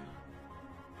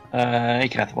 You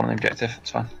can have the one on the objective.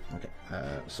 It's fine. Okay.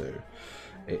 So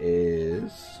it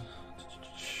is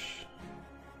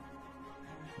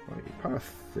power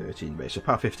 13 base. So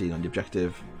power 15 on the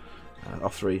objective.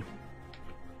 Off 3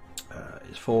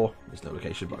 is 4. There's no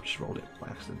location, but I've just rolled it by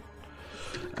accident.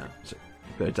 So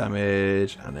a bit of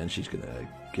damage, and then she's gonna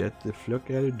get the fuck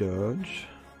out of dodge.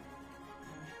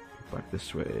 Back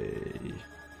this way.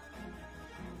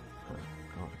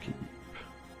 I'll keep.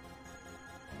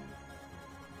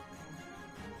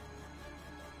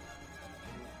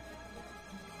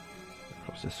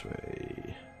 Across this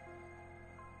way.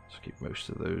 Just keep most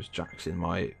of those jacks in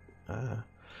my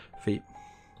feet.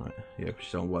 Right, yeah,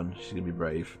 she's on 1. She's gonna be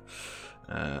brave.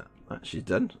 She's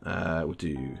done. We'll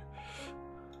do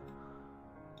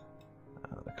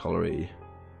the Corollary.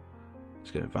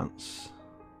 It's going to advance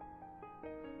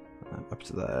up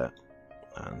to there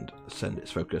and send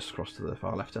its focus across to the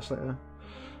far left Tesselator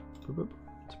to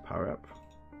power up.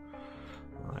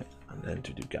 Right, and then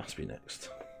to do Gatsby next.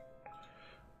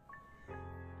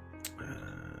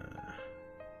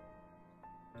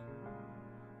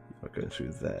 Not going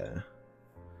through there.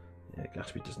 Yeah,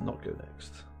 Gatsby does not go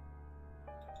next.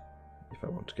 If I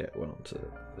want to get one onto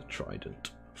the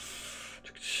Trident,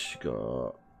 she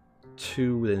got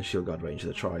 2 within shield guard range of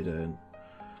the Trident.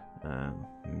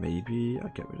 Maybe I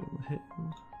get rid of him.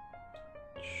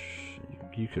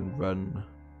 You can run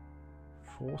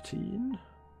 14.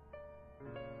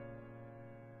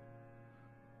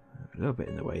 A little bit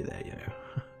in the way there, you know.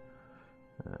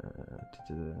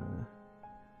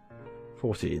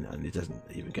 14, and it doesn't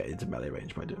even get into melee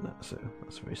range by doing that, so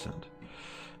that's very sad.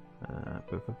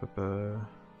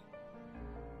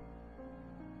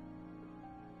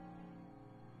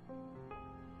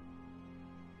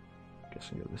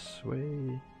 Guessing go this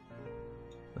way.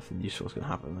 Nothing useful is going to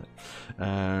happen.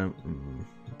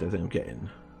 Don't think I'm getting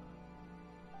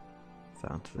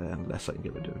down to there unless I can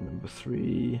get rid of number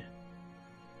 3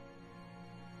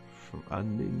 from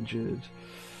uninjured.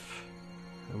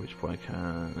 At which point I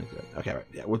can. Okay, right.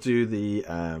 Yeah, we'll do the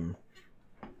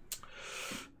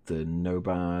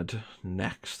Nomad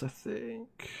next, I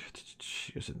think.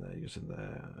 He goes in there. He goes in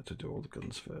there to do all the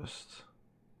guns first.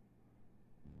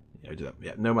 Yeah, do that.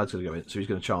 Yeah, Nomad's going to go in, so he's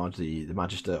going to charge the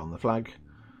Magister on the flag.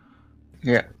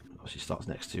 Yeah. Obviously, starts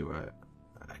next to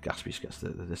Gatsby, gets the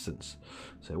distance.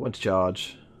 So 1 to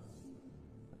charge.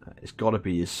 It's got to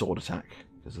be his sword attack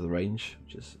because of the range,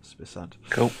 which is a bit sad.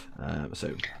 Cool.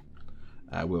 So.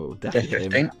 Will definitely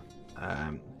hit him.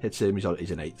 Hits him. He's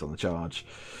an 8th on the charge,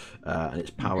 and it's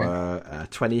power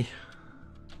 20.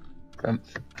 So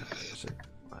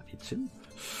that hits him.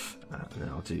 And then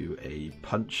I'll do a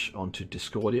punch onto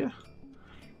Discordia.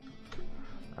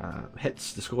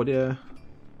 Hits Discordia.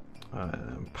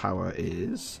 Power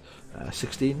is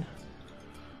 16.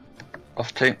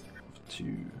 Off 2.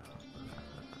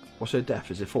 What's her def?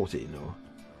 Is it 14 or?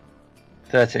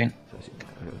 13. 13.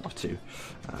 Off 2.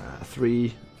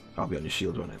 3. I'll be on your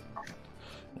shield, won't it?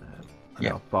 And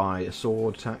I'll buy a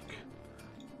sword attack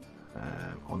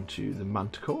onto the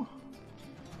Manticore.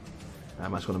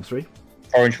 Manticore number 3.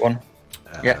 Orange one.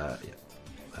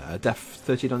 Def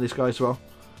 13 on this guy as well.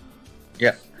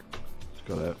 Yep. It's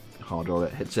got a hard roll,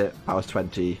 it hits it. Power's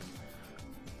 20.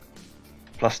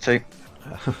 Plus 2.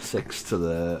 6 to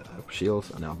the shield,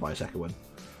 and now I'll buy a second one.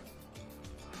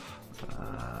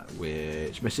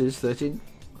 Which misses 13.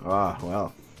 Ah,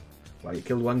 well, you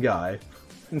killed one guy.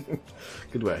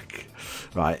 Good work.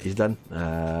 Right, he's done.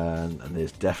 And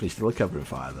there's definitely still a covering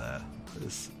fire there.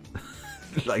 There's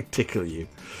like tickle you.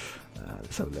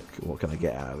 Let's have a look. What can I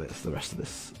get out of this? The rest of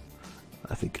this,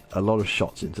 I think, a lot of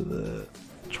shots into the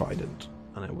Trident,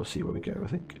 and then we'll see where we go. I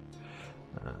think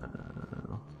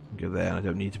go there, and I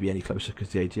don't need to be any closer because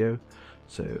the ATO.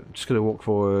 So I'm just going to walk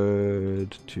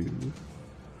forward to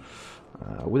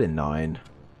within 9,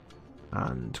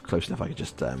 and close enough I can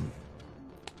just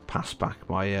pass back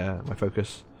my my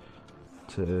focus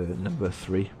to number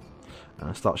 3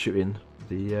 and start shooting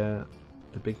the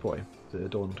big boy, the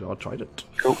Dawnguard Trident.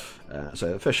 Cool.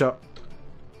 So the first shot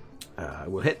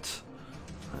will hit.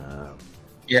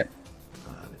 Yep.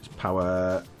 It's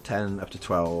power 10 up to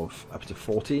 12 up to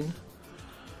 14.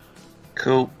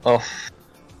 Cool. Off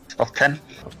 10.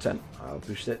 Off 10. I'll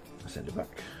boost it. Send it back.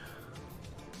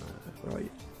 Where are you?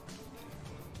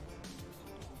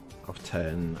 Off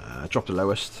 10. Drop the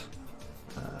lowest.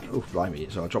 Oh, blimey.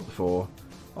 So I'll drop the 4.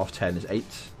 Off 10 is 8.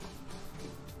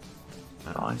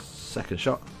 Nice. Second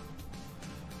shot.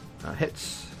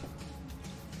 Hits.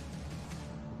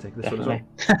 Take this one as well.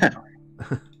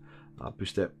 I'll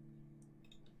boost it.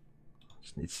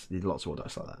 Just need lots more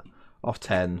dice like that. Off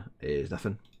 10 is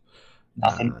nothing.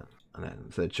 Nothing. And then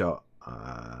third shot.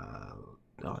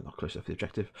 Not close enough to the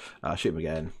objective. Shoot him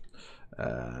again.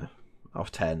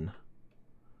 Off 10.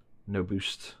 No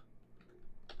boost.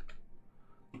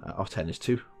 Off 10 is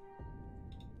 2.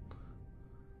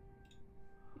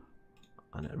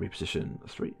 And then reposition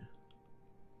 3.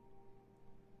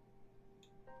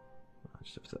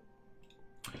 Just have to.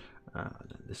 And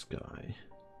then this guy.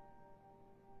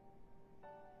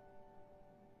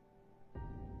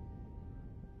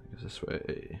 Goes this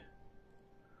way.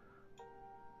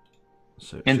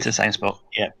 So into the same spot.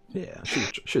 Yeah. Yeah.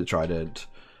 Shoot the Trident.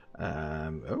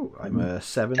 I'm a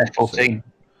 7. 14.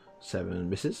 So 7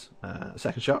 misses.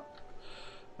 Second shot.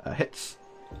 Hits.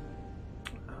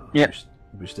 Yep.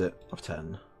 Boost it off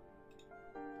 10.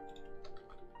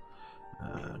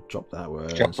 Drop that one.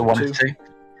 Drop the 1 to 2.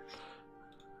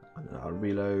 And then I'll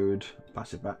reload.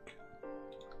 Pass it back.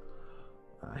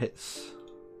 Hits.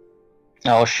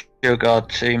 Oh, shield guard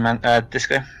to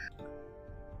Disco.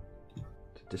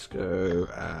 Disco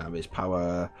is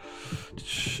power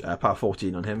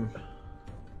 14 on him.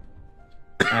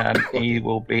 He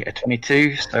will be a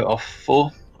 22, so off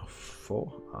 4. Off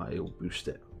 4. I'll boost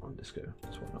it on Disco.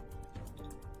 That's why not.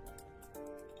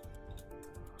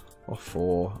 Off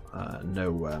 4.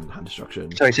 No hand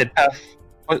destruction. So he said power.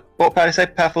 What power did he say?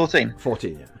 Power 14.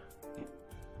 14,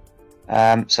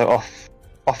 yeah. So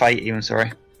off 8 even.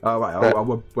 Sorry. Oh right, I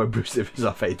won't boost it if it's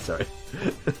off 8. Sorry.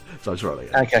 So I'm just rolling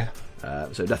it. Okay.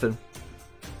 So nothing.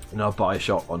 And I'll buy a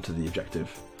shot onto the objective,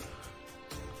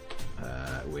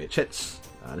 which hits.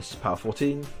 This is power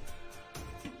 14.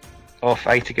 Off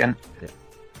 8 again. Yeah.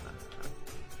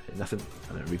 Nothing.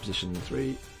 And then reposition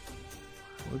 3.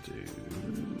 We'll do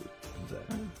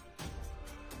there.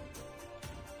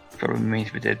 Probably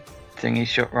means we did thingy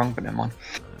shot wrong, but never mind.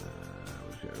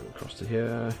 We'll go across to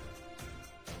here.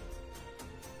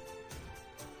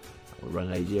 We'll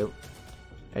run AGO.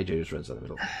 AGO just runs down the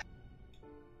middle.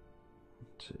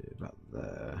 To about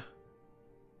there.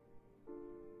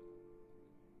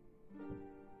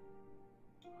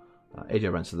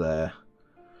 AGO runs to there.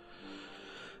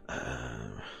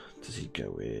 Does he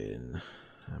go in?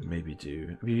 Maybe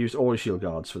do. Have you used all your shield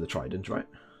guards for the Trident, right?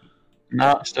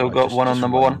 No, still got just, one on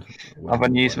number 1. One I've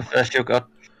unused my first shield guard.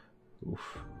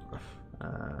 Oof.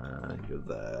 Go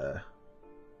there.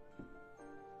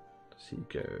 Does he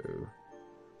go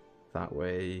that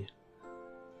way?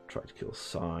 Try to kill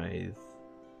Scythe.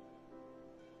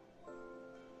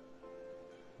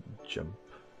 Jump.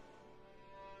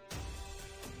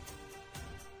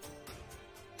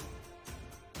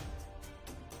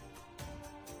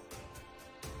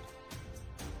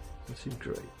 That seems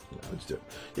great. No, let's do it.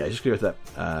 Yeah, just go with that.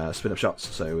 Spin up shots.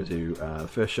 So we'll do the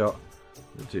first shot.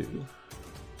 We'll do.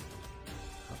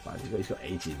 How bad he's got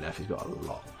 18 left. He's got a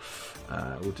lot.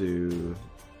 We'll do.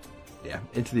 Yeah,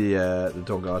 into the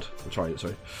Dawnguard. We'll try it.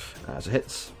 Sorry. So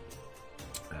hits.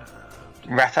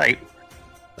 Rat 8.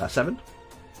 7.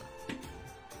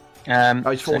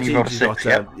 Oh, he's 14. So He's six, got,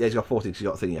 yep. yeah, he's got 14 because he's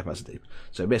got thingy capacity.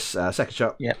 So miss, second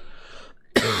shot. Yep.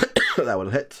 That one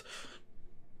will hit.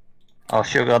 I'll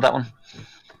shield guard that one.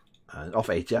 And off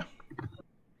 8, yeah?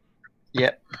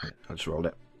 Yep. Okay, I just rolled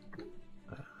it.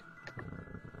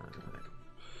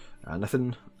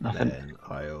 Nothing. Nothing. Then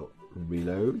I'll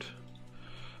reload.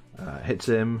 Hits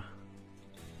him.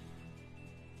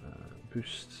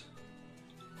 Boost.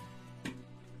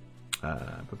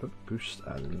 Boost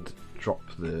and drop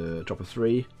a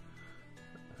 3.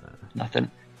 Nothing.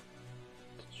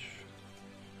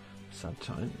 Sad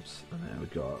times. And then we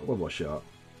got one more shot.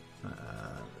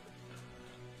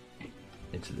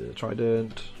 Into the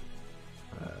Trident.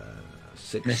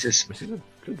 6 Misses.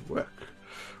 Good work.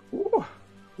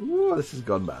 Ooh, this has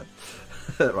gone bad.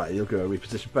 Right, you'll go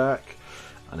reposition back,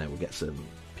 and then we'll get some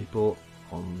people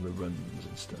on the runs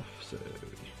and stuff. So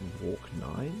you can walk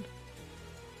 9.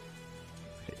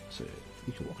 Okay, so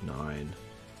you can walk 9.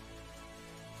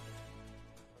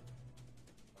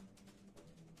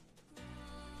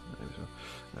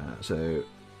 So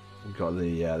we've got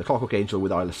the Clockwork Angel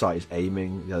with either side is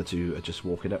aiming, the other two are just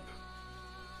walking up.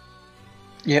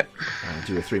 Yep.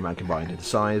 Do a 3-man combined into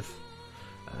Scythe.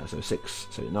 So 6,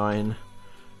 so 9.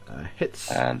 Hits.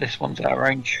 This one's out of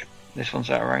range. This one's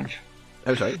out of range.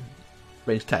 Oh, sorry.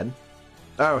 Range 10.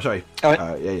 Oh, sorry.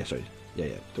 Oh, yeah, sorry.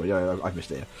 Yeah. Sorry, yeah, I've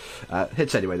missed it.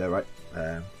 Hits anyway, though, right?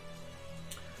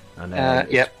 And then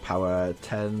yep. Power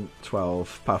 10,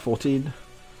 12, power 14.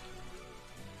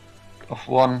 Off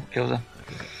 1, kills her.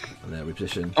 Okay. And then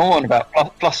reposition. I'm on about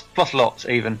plus lots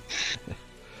even.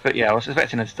 But yeah, I was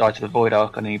expecting her to die to the Void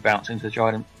Arc and he bounced into the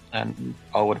Trident, and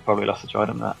I would have probably lost the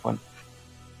Trident at that point.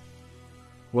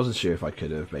 Wasn't sure if I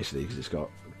could have, basically, because it's got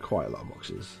quite a lot of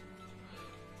boxes.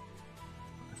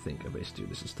 I think I'll basically do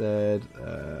this instead.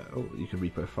 Oh, you can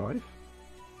repo 5.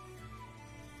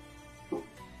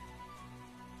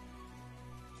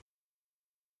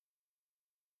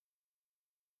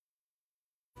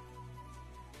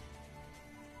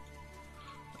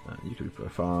 You can repo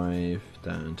 5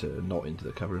 down to not into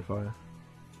the covering fire.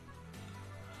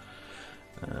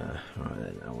 Right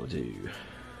then, I will do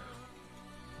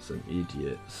some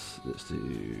idiots. Let's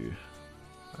do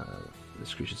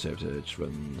this Accretion Servitors just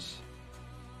runs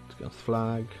to go off the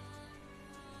flag.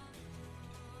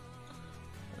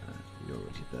 You're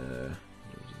already there.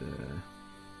 You're already there.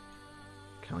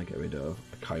 Can I get rid of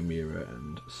a Chimera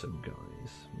and some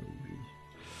guys? Maybe.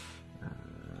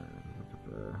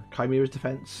 Chimera's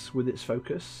defense with its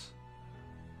focus.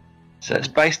 So it's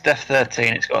base def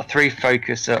 13. It's got a 3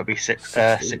 focus, so it'll be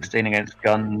 16 against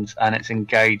guns, and it's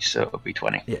engaged, so it'll be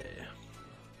 20. Yeah,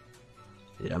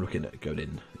 I'm looking at going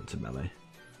into melee.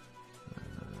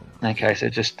 Okay, so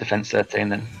just defense 13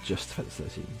 then. Just defense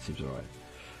 13 seems alright.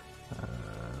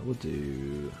 We'll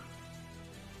do.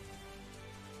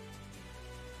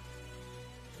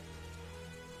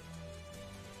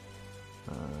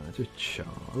 Do a charge.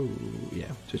 Oh,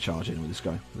 yeah, do a charge in with this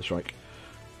guy, with the strike.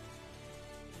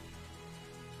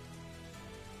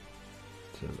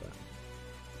 So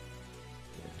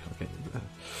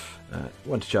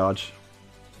one to charge.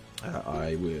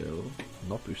 I will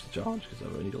not boost the charge because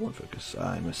I've only got 1 focus.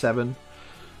 I'm a 7.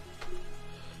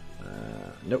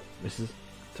 Nope, misses.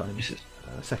 Time misses.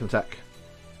 Second attack.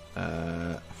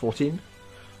 14.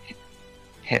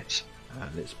 Hits.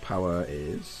 And its power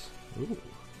is. Ooh,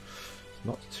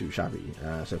 not too shabby.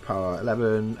 So power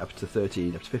 11 up to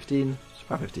 13 up to 15. So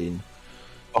power 15.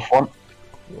 Off 1.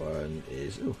 1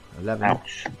 is 11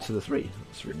 Ouch. to the 3.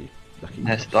 That's really lucky.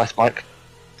 There's the dice spike.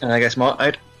 And I guess Mark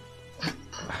At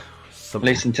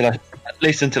least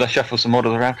until I shuffle some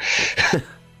models around.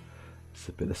 It's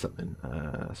a bit of something.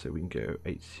 So we can go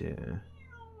 8 here.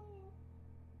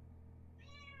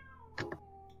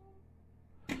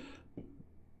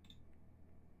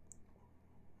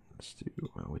 Let's do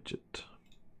our widget.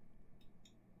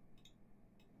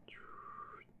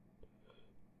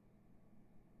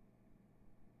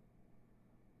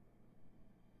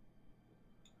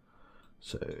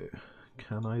 So,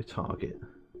 can I target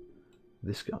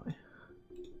this guy?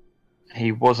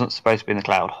 He wasn't supposed to be in the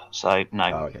cloud, so no.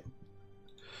 Oh, okay.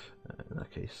 In that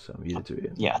case, I'm either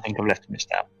doing. Yeah, I think I've left him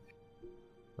missed out.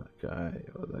 That guy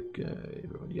or that guy.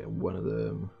 We're going to get one of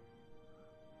them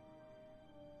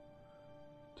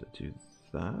to do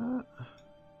that. How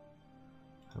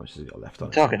much has he got left on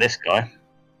it? Target this guy.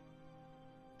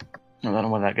 I don't know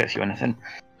whether that gets you anything.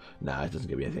 Nah, it doesn't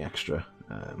give me anything extra.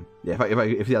 Yeah,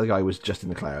 if the other guy was just in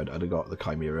the cloud, I'd have got the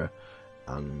Chimera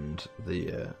and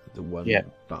the one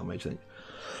battle mage thing.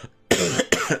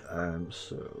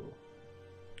 So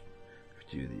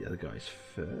if we do the other guys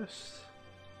first.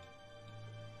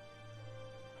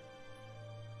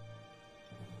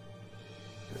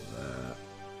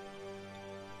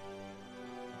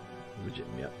 Ravage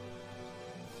him, yep.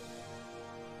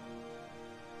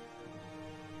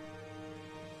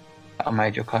 I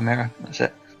made your Chimera. That's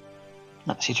it.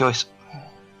 That's your choice.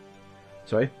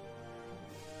 Sorry?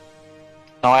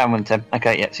 Oh, I am one of them.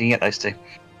 Okay, yeah, so you can get those two.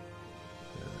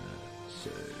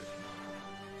 So,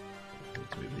 I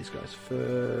need to move these guys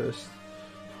first.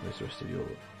 Where's the rest of your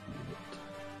unit?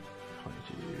 Behind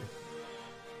you.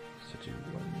 So do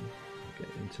one. Get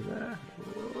into there.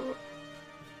 Oh.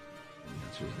 The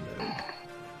answer is no. I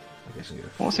guess I'm going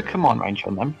to. What's the command range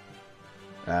on them?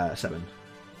 7.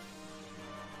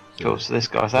 So Cool, so this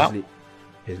guy's out.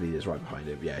 His leader's right behind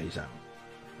him. Yeah, he's out.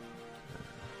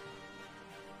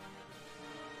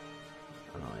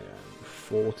 And I am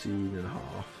 14 and a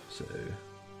half, so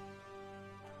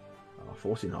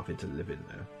 14 and a half into living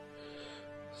now.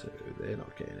 So they're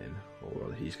not getting in, or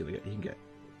rather, he can get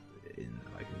in.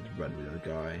 I can run with the other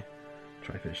guy,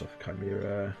 try and finish off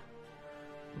Chimera.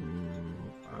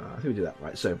 I think we do that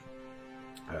right. So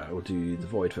we'll do the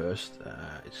void first.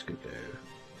 It's going to go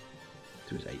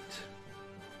to his 8.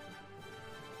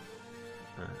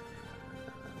 And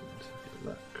get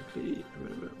that quickly.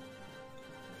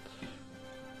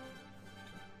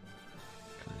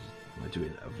 Am I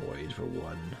doing a void for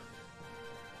 1?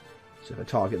 So if I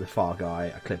target the far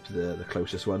guy, I clip the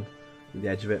closest one with the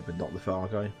edge of it, but not the far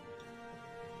guy.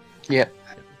 Yep.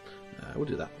 We'll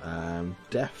do that.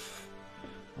 Death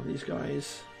on these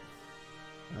guys.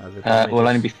 Will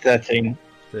only be 13.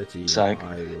 13. So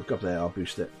I will go up there. I'll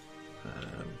boost it.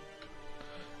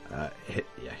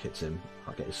 Hits him.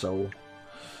 I'll get his soul,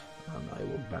 and I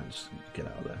will bounce. Get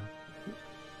out of there.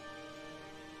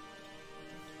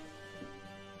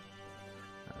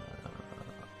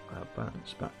 I'll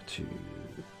bounce back to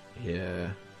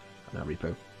here, and I'll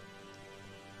repo.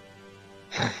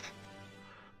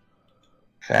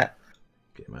 Fair.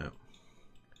 Get him out.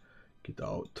 Get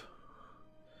out.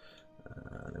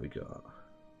 And there we go.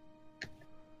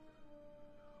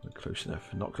 Close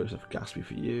enough, not close enough Gatsby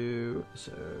for you,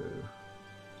 so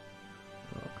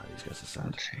these guys are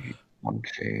sad. 1,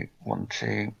 2, 1,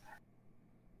 2.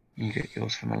 You get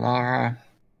yours from Elara.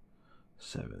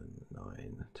 7,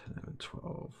 9, 10, 11,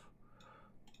 12.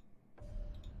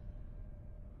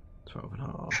 12 and a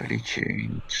half. Fully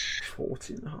tuned.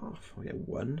 14 and a half. I get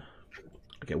 1.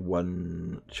 I get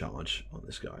 1 charge on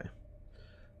this guy.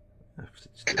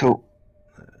 Cool.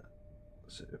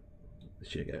 So this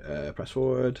should go press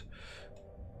forward.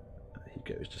 He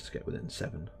goes just to get within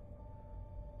 7. In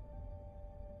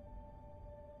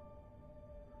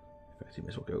fact, he may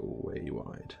as well go way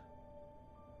wide.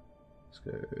 Let's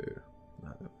go.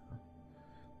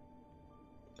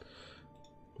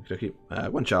 Okay,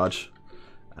 1 charge.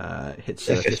 Hits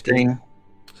 15.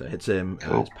 So it hits him.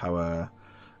 Cool. It's power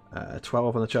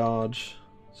 12 on the charge.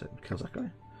 So it kills that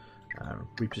guy.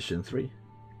 Reposition 3.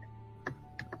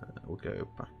 We'll go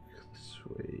back this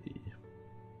way.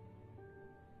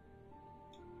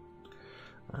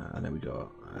 And then we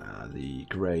got the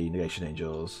grey Negation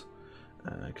Angels.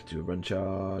 I could do a run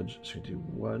charge. So we do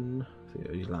 1. I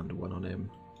think you land 1 on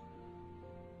him.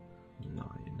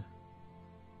 9.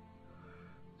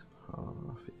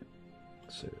 Half. Yeah.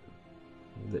 So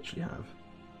we literally have.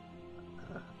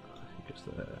 I think it's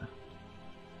there.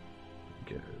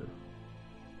 Go.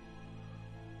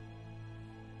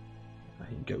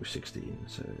 He can go 16,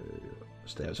 so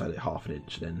stay outside it half an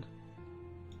inch, then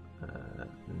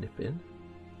nip in.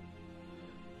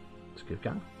 Let's give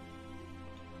gang.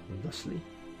 Thusly.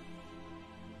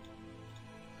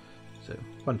 So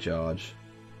 1 charge,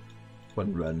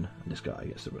 1 run, and this guy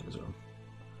gets the run as well.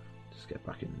 Just get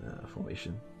back in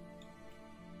formation.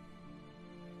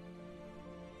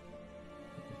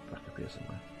 Back up here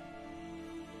somewhere.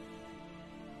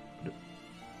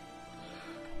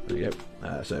 There we go.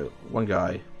 So 1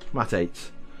 guy, mat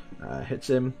 8, hits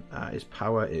him. His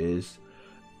power is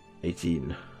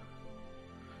 18.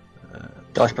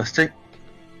 Dice plus 2.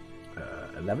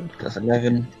 11. That's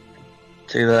 11.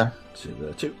 2 there. To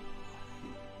the 2.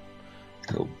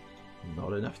 Cool.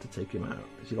 Not enough to take him out.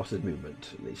 Has he lost his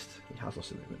movement at least? He has lost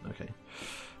his movement. Okay.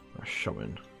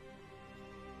 Shaman.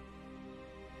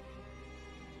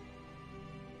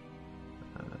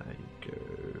 I go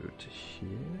to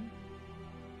here.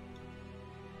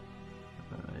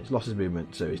 He's lost his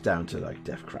movement, so he's down to like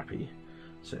death crappy.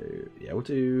 So yeah, we'll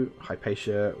do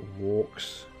Hypatia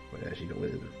walks. Where she got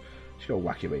with? She got a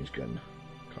wacky range gun.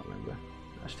 Can't remember.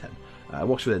 That's 10.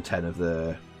 Walks within 10 of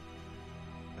the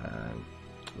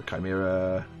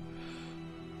Chimera.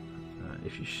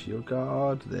 If you shield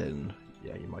guard, then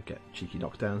yeah, you might get cheeky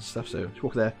knockdown stuff. So just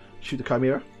walk there, shoot the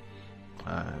Chimera.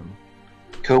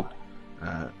 Cool.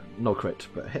 No crit,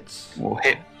 but hits. Will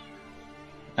hit.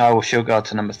 I will shield guard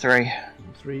to number 3.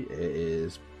 Number 3 it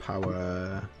is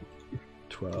power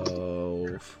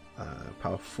 12,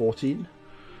 power 14.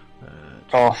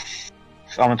 Off.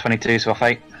 I'm on 22, so off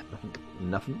 8.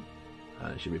 Nothing.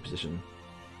 It should reposition.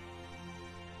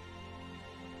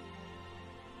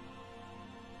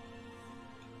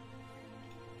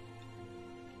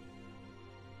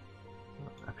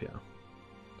 Up here.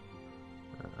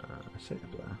 Say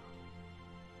up there.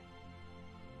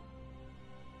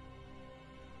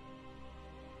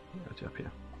 Yeah, up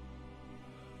here.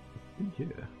 In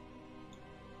here.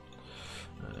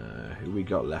 Who we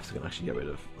got left? I can actually get rid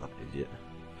of that idiot.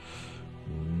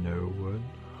 No one.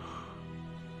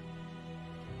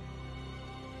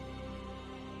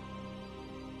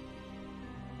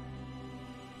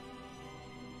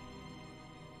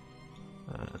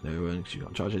 No one, because you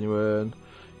can't charge anyone.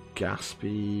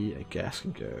 Gaspy, I guess,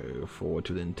 can go forward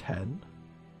to within 10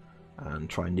 and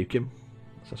try and nuke him.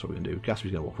 So that's what we're going to do.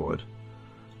 Gaspy's going to walk forward.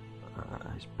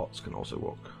 His bots can also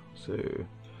walk. So.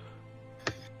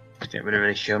 Get rid of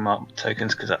any shield mark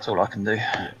tokens because that's all I can do.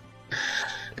 Yeah.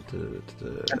 You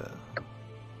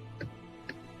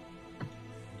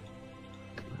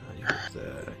walk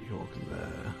there, you walk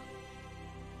there.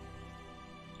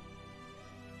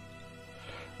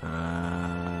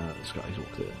 This guy's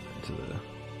walked it into the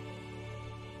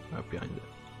behind it,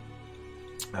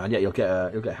 and yeah, you'll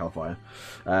get Hellfire.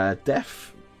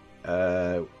 Death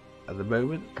at the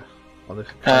moment on the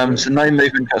so no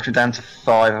movement cuts me down to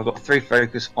 5. I've got 3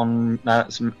 focus on. No,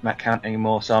 that's not count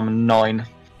anymore, so I'm a 9.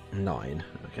 9.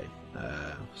 Okay,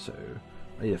 so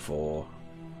I need a 4.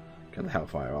 Get the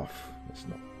Hellfire off. It's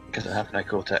not because I have no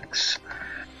cortex.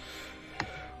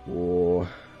 Or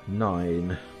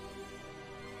 9.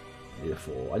 I need a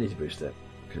 4. I need to boost it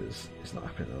because it's not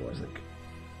happening otherwise.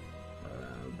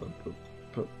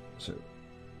 So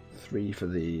 3 for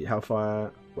the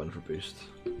Hellfire, 1 for boost.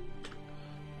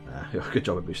 Good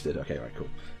job, I boosted. Okay, right, cool.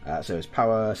 So it's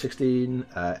power 16,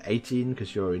 18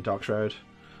 because you're in Dark Shroud.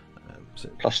 So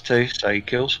 +2, so he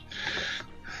kills.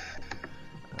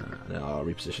 And then I'll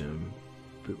reposition him.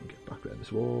 Boom, get back behind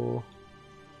this wall.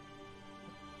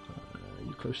 Are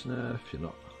you close enough? You're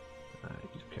not.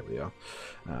 Okay, we are.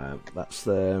 That's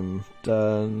them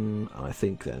done. And I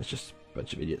think then it's just a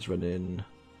bunch of idiots running.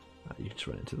 You can just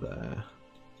run into there.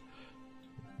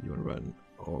 You want to run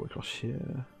all the way across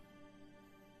here.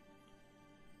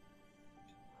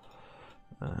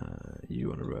 You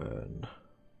want to run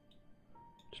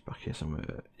just back here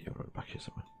somewhere. You want to run back here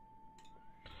somewhere.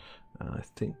 And I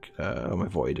think my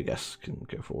Void, I guess, can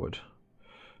go forward.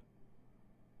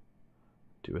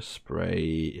 Do a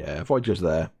spray. Yeah, Void goes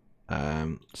there.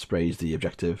 Sprays the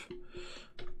objective.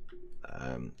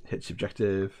 Hits the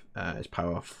objective. It's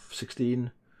power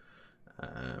 16.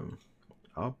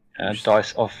 I'll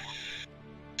dice off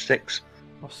 6.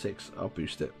 Off 6. I'll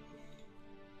boost it.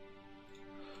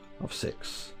 Off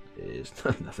 6 is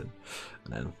nothing,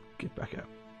 and then get back out.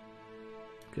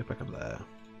 Get back up there,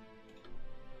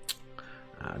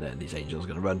 and then these angels are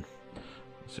going to run.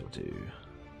 So we'll do.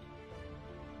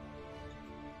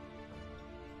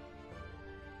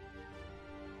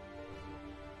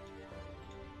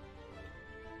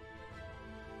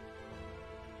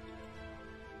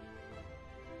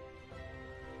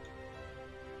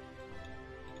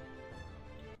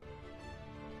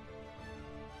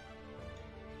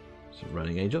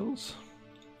 Running angels.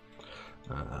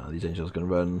 These angels are going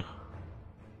to run.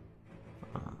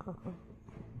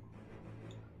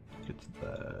 Get to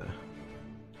there.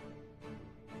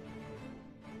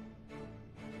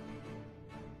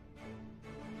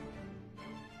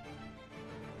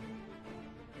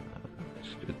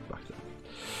 Just get back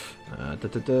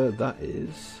there. That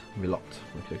is me locked.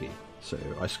 Okay. So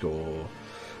I score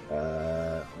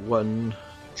 1,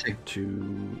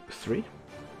 2, 3.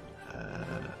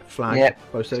 Flag, yep.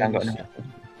 Both sides.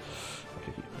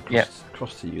 Okay,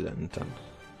 across to you then, Dan.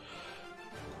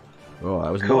 Oh, I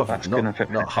was cool,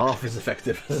 not half as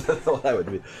effective as I thought that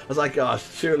would be. I was like, gosh,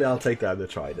 surely I'll take down the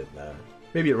Trident now.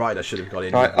 Maybe you're right, I should have got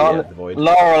in right, the Void.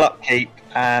 Laurel upkeep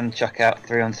and chuck out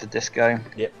 3 onto the disco.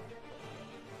 Yep.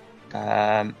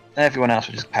 Everyone else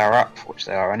will just power up, which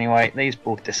they are anyway. These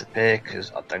will disappear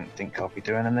because I don't think I'll be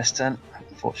doing them this turn,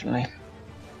 unfortunately.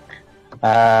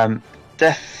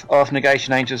 Death of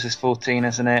Negation Angels is 14,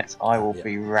 isn't it? I will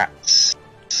be rats.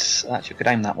 Actually, you could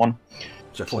aim that one.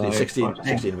 So 14,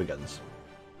 16 with guns.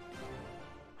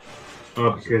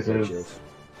 Oh, because of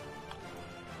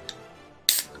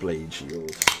Blade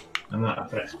shield. And that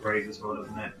affects sprays as well,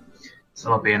 doesn't it?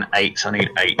 So I'll be an 8, so I need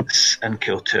 8s and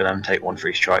kill 2 of them, take 1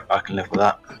 free strike. I can live with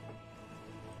that.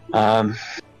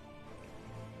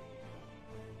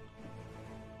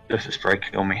 Just a spray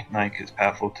kill me. No, because it's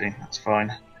power 14. That's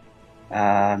fine.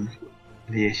 The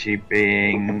issue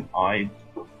being I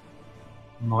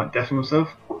might deafen myself.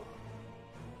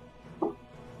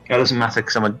 That doesn't matter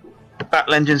because I'm a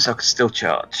battle engine, so I can still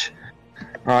charge.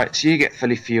 Right, so you get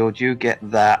fully fueled. You get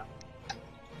that.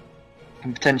 You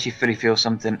can potentially fully fuel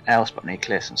something else, but I need to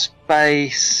clear some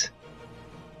space.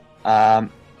 How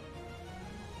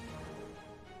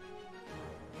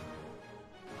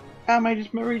many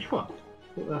does reach one?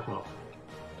 What the hell?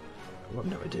 I've got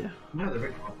no idea. No, they're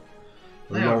reach one.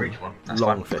 They are reach one. That's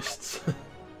long fine. fists.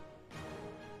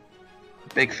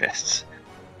 Big fists.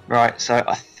 Right, so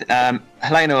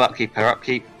Helynna will upkeep her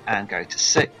upkeep and go to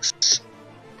 6.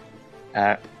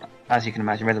 As you can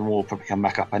imagine, Rhythm Wall will probably come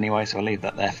back up anyway, so I'll leave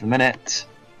that there for the minute.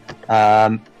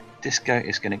 Disco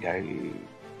is going to go...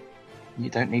 You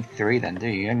don't need 3 then, do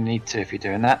you? You only need 2 if you're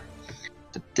doing that.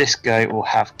 So Disco will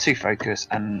have 2 focus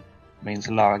and means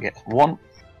Elara gets 1.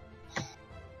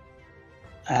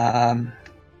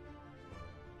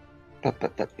 But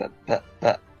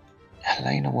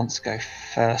Helynna wants to go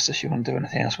first. Does she want to do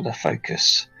anything else with her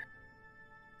focus?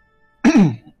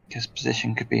 Because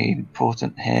position could be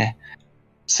important here.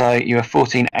 So you are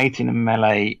 14, 18 in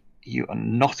melee. You are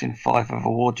not in 5 of a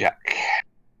Warjack.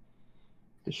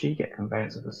 Does she get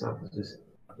conveyance of herself as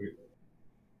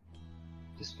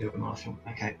just field marshal?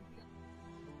 Okay.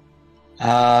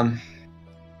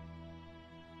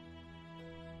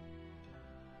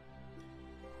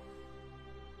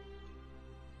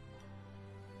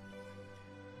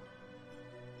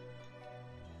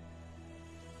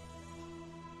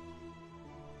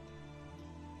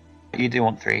 You do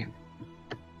want 3.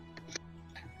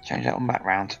 Change that one back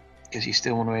round because you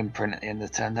still want to imprint at the end of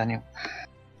the turn, Daniel.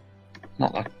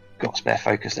 Not that I've got spare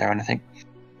focus there or anything.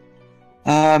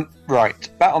 Right,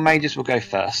 Battle Mages will go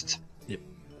first. Yep.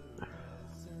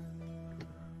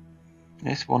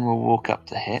 This one will walk up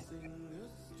to hit.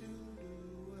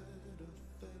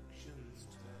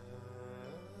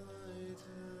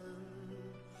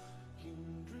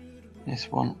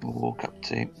 This one will walk up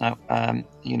to... No,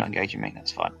 you're not engaging me,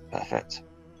 that's fine. Perfect.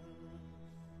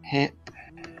 Hit.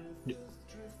 Yep.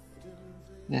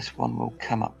 This one will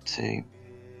come up to...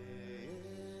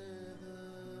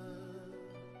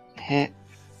 Hit.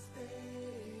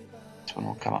 This one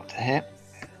will come up to hit.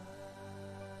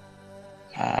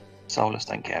 Soulless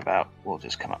don't care about. We'll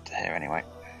just come up to here anyway.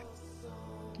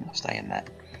 I'll stay in there.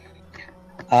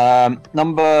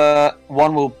 Number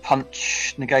 1 will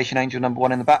punch Negation Angel number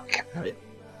 1 in the back. Oh, yeah.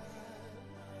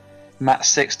 Mat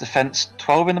 6 defense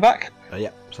 12 in the back. Yeah,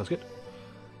 sounds good.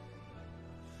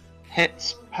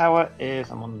 Hits power is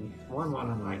I'm on 1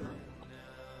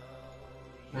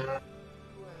 9.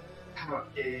 Power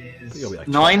is You'll be like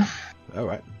 9.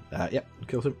 Alright. Yep,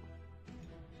 kills him.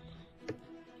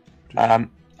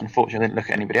 Unfortunately, I didn't look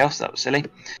at anybody else. That was silly.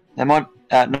 Never mind.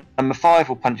 Number 5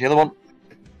 will punch the other one.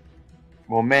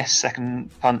 Will miss.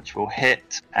 Second punch will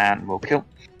hit and will kill.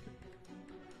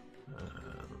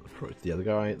 Probably the other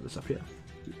guy that's up here.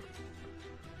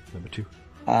 Number 2.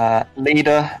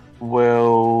 Leader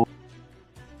will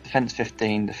defense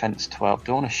 15, defense 12.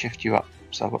 Do I want to shift you up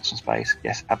so I've got some space?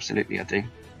 Yes, absolutely I do.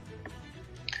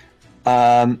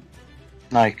 No,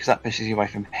 because that pushes you away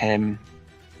from him.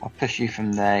 I'll push you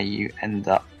from there. You end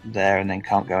up there and then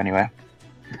can't go anywhere.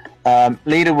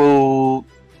 Leader will...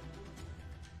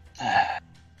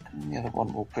 the other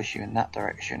one will push you in that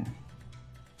direction.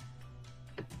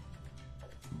 Oh,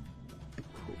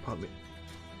 pardon me.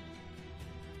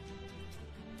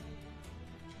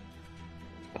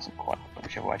 Doesn't quite work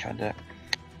whichever way I try and do it.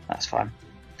 That's fine.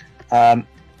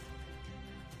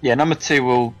 Yeah, number 2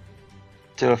 will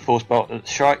do a force bolt at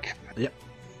strike. Yep.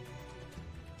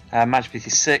 Magic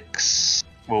 6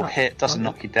 will hit, doesn't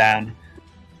knock you down,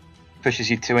 pushes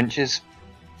you 2 inches.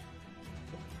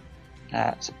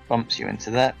 So bumps you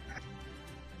into there.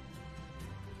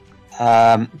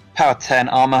 Power 10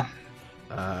 armor.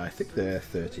 I think they're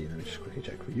 13. Let me just quickly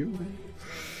check for you.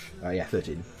 Yeah,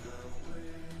 13.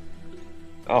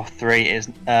 Off 3 is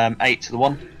 8 to the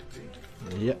 1.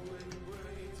 Yep.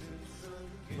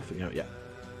 Nothing out yet.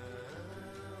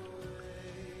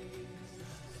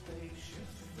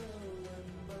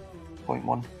 Point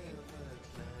 1.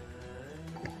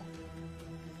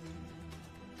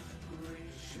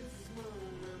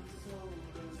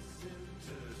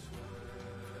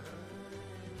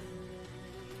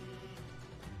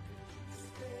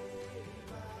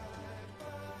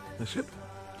 That's good.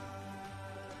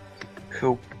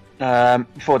 Cool.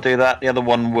 Before I do that, the other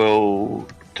one will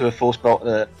do a force bolt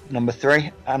at number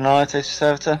 3, Arcanist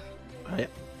Servitor. Yeah.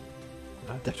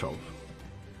 Death 12.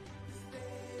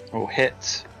 Will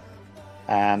hit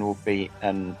and will be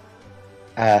an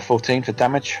 14 for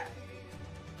damage.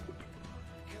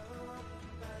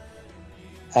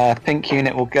 Pink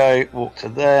unit will go, walk to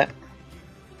there,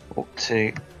 walk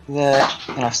to there,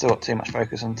 and I've still got too much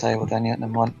focus on the table, then yet,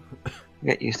 never mind.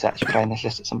 Get used to actually playing this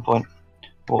list at some point.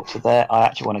 Walk to there, I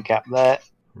actually want a gap there.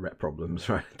 Rep problems,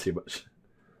 right? Too much.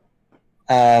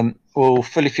 We'll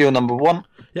fully fuel number 1,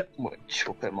 Yep. which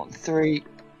we'll put him on 3,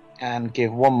 and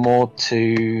give 1 more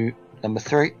to number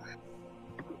 3.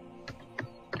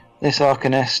 This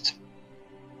Arcanist.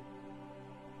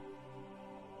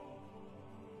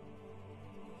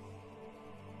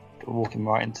 Walk him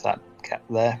right into that gap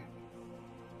there.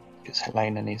 Because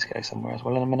Helynna needs to go somewhere as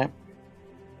well in a minute.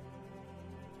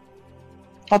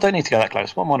 I don't need to go that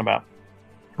close. What am I on about?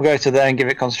 We'll go to there and give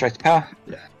it concentrated power.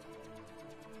 Yeah.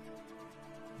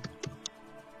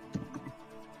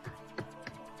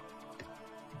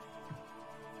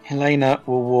 Helynna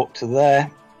will walk to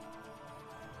there.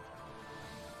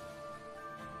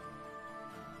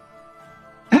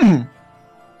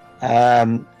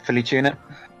 Fully tune it.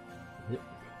 Yep.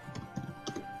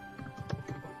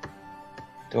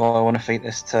 Do I want to feed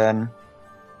this turn?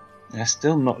 There's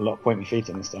still not a lot of point me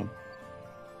feeding this turn.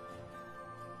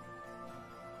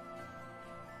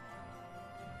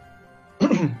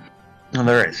 No,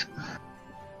 there is.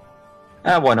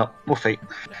 Why not? We'll feed.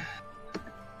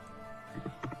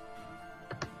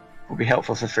 Will be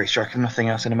helpful for 3 strike and nothing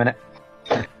else in a minute.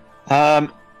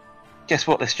 Guess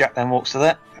what? This Jack then walks to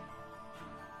that.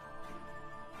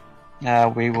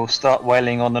 We will start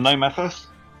wailing on the Nomad first.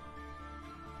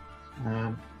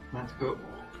 Manticore.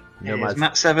 Nomad's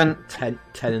Mat 7. 10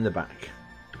 in the back.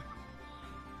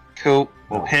 Cool.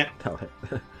 We'll hit. That'll hit.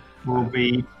 Will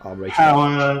be Arm rating.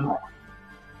 power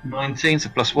 19, so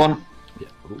 +1. Yeah.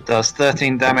 Ooh. Does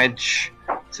 13 damage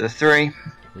to the 3.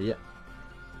 Yeah.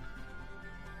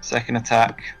 Second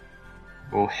attack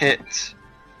will hit.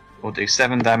 We'll do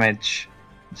 7 damage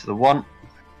to the 1.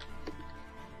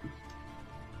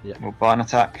 Yeah. We'll buy an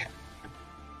attack.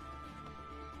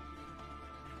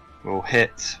 We'll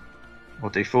hit.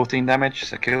 We'll do 14 damage,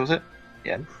 so kills it.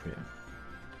 Yeah. Yeah.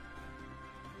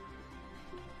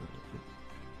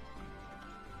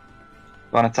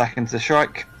 Buy an attack into the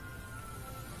strike.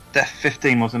 Death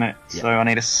 15, wasn't it? Yeah. So I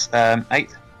need a 8.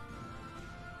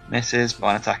 Misses.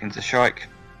 Buy an attack into strike.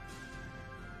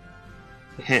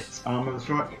 Hit armor the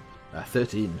strike.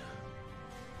 13.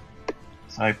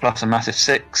 So plus a massive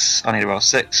 6. I need to roll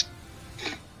 6.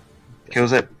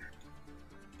 Kills it.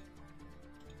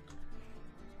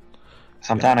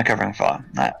 So I'm down a covering fire.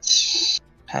 That's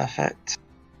perfect.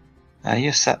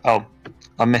 You set. Oh,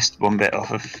 I missed one bit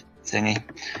off of thingy.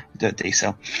 Do a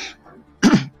D-cell.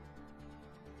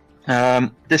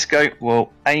 This goat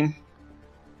will aim.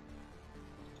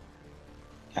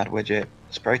 Add widget.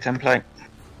 Spray template.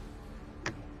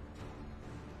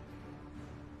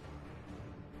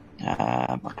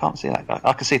 I can't see that guy.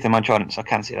 I can see through my trident, so I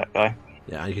can see that guy.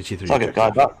 Yeah, and you can see through So I'll your get the guy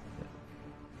objective. back.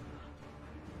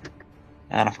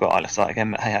 And I've got eyeless sight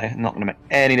again, but hey, not going to make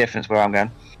any difference where I'm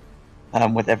going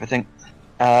with everything.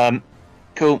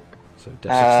 Cool. So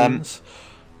Death 16s.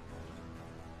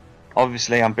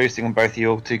 Obviously, I'm boosting on both of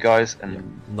your 2 guys, and Yeah,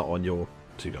 not on your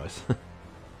 2 guys.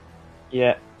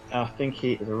 Yeah, I think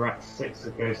he is a rat 6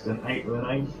 that goes to an 8 with an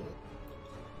 8.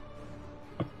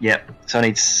 Yep. So I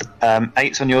need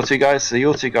 8s on your 2 guys. So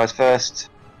your 2 guys first.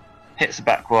 Hits the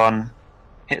back one.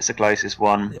 Hits the closest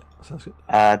one. Yeah, sounds good.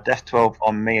 Death 12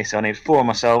 on me, so I need 4 on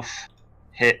myself.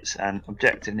 Hits and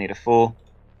objective need a 4.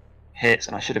 Hits,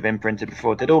 and I should have imprinted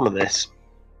before I did all of this.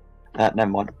 Never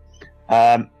mind.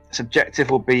 Subjective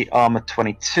will be armor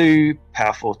 22,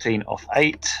 power 14 off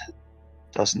 8.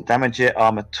 Doesn't damage it.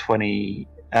 Armor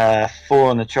 24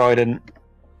 on the trident.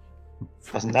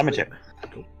 Doesn't damage it.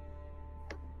 Cool.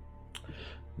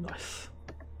 Nice.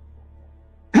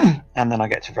 And then I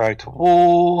get to row to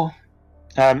war.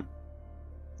 No,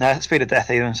 speed of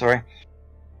death even, sorry.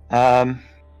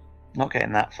 Not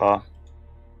getting that far.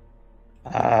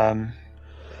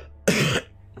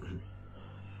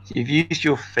 You've used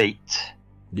your feet.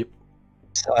 Yep.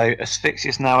 So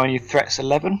Asphyxious now only threats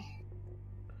 11.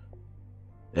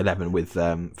 11 with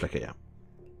flicker, yeah.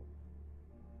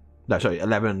 No, sorry,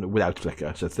 11 without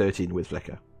flicker, so 13 with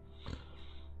flicker.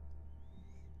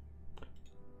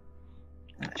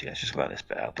 Actually, let's just work this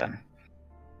bit out then.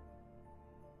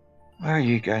 Where are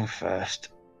you going first?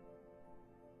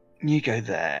 You go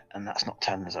there, and that's not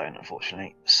turn the zone,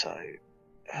 unfortunately. So,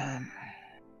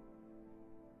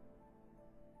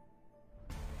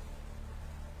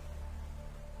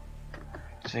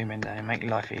 zoom in there, make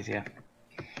your life easier.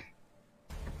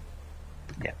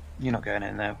 Yeah, you're not going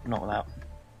in there, not without.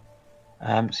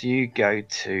 So you go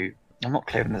to I'm not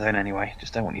clearing the zone anyway,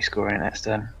 just don't want you scoring it next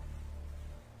turn.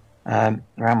 Around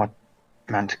my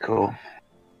Manticore.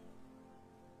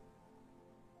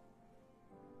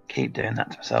 Keep doing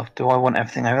that to myself. Do I want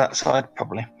everything over that side?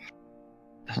 Probably.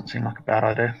 Doesn't seem like a bad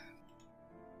idea.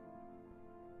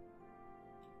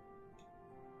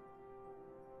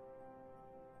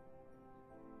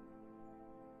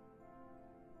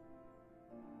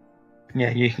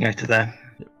 Yeah, you can go to there.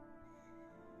 Yep.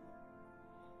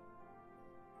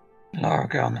 Elara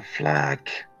go on the flag.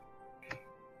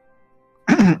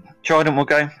 Trident will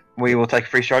go. We will take a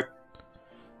free strike.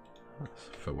 That's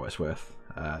for what it's worth.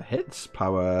 Hits,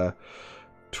 power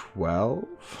 12.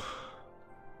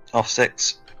 Off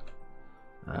 6.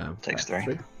 Takes 3.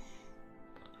 3.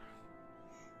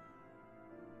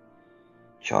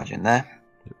 Charge in there.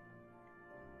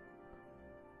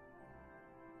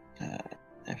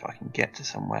 If I can get to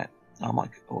somewhere, I might.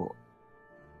 Oh,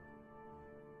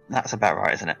 that's about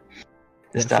right, isn't it?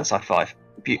 Just Yeah, outside 5.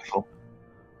 Beautiful.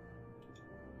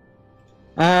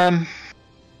 Do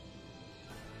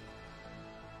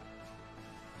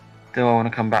I want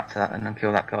to come back to that and then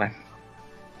kill that guy?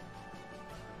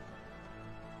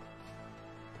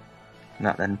 And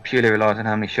that then purely relies on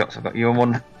how many shots I've got. You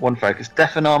on one focus.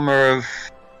 Def and armor of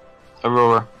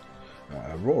Aurora.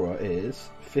 Aurora is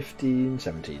 15,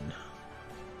 17.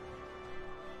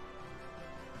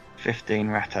 15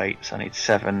 rat 8, so I need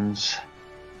 7s.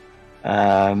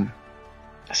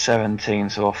 17,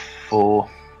 so off 4.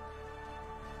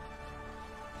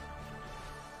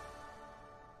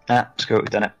 Screw it, we've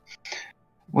done it.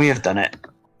 We have done it.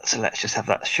 So let's just have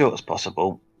that as short as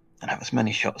possible and have as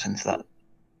many shots into that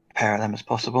pair of them as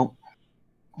possible.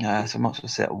 So I might as well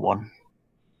set at 1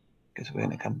 because we're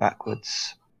going to come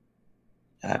backwards.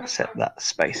 Except that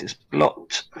space is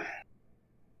blocked.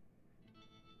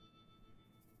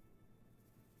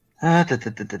 I'll go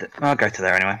to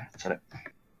there anyway. That's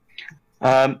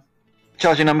it.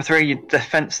 Charging number 3, you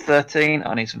defense 13.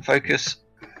 I need some focus.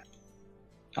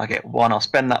 I get 1. I'll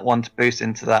spend that 1 to boost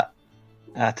into that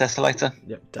Tesselator.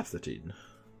 Yep, def 13.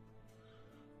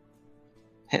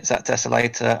 Hits that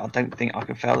Tesselator. I don't think I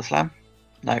can fail the slam.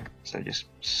 No, so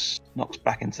just knocks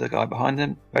back into the guy behind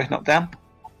him. Both knocked down.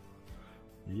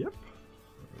 Yep.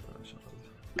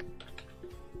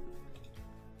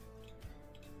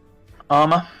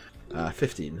 Armor.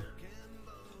 15.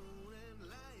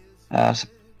 So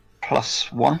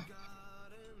plus 1.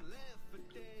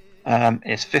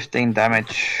 It's 15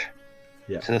 damage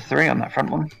Yep. to the 3 on that front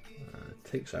one.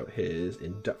 Takes out his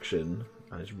induction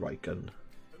and his right gun.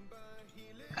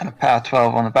 And a power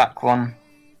 12 on the back one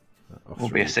Off will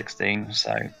 3. be a 16,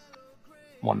 so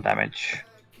 1 damage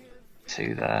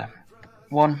to the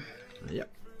 1. Yep.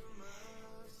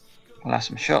 We'll have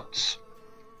some shots.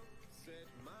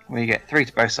 We get 3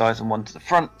 to both sides and 1 to the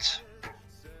front.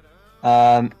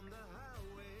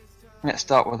 Let's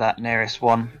start with that nearest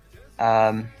one.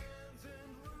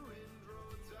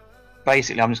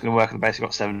 Basically, I'm just going to work on the base. I've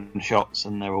got 7 shots,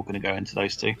 and they're all going to go into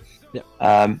those 2. Yep.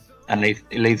 And leave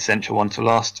the central one to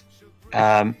last.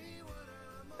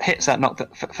 Hits that knocked the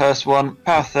first one.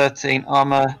 Power 13,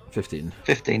 armor 15.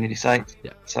 15. Did you say?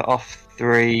 Yeah. So off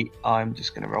 3. I'm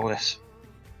just going to roll this.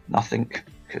 Nothing,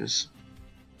 because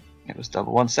it was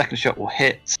double 1. Second shot will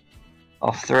hit.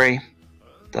 Off 3.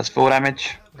 Does 4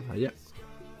 damage. Yep.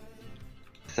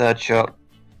 Third shot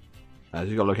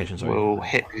You've got location, sorry. will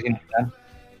hit.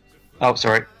 Oh,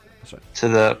 sorry. That's right. To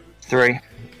the 3.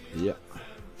 Yep.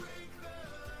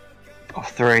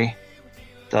 Off 3.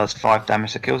 Does 5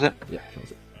 damage, so kills it. Yep,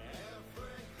 kills it.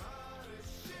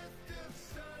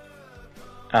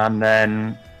 And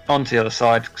then onto the other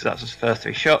side, because that's his first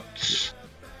 3 shots.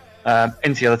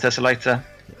 Into the other Tesselator.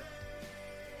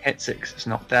 Hit 6, it's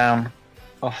knocked down.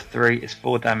 Off 3 is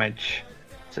 4 damage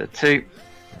to 2.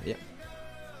 Yep.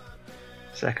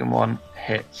 Second one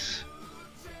hits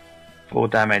 4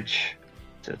 damage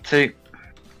to 2.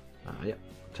 Yep.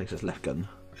 Takes his left gun.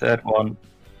 Third one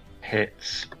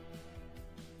hits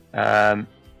 8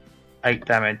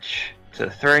 damage to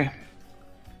 3.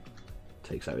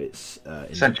 Takes out its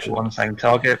induction. Central one, same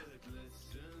target.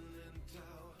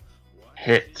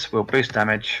 Hits will boost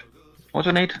damage. What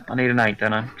do I need? I need an 8,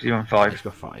 don't I? Because you're on 5. It's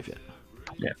got 5, yeah.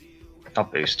 Yeah. I'll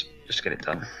boost. Just to get it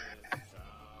done.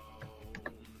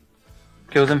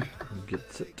 Kills him.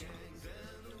 Gets it.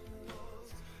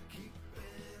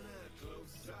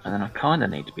 And then I kind of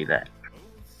need to be there.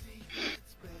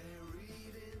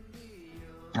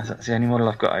 As that's the only model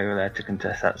I've got over there to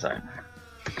contest that zone.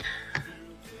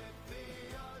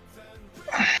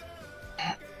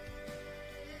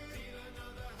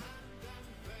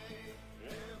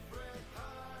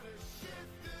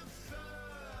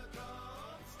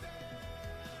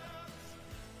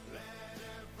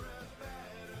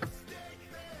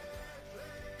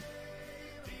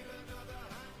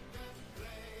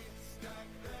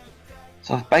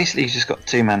 So I've basically just got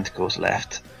 2 Manticores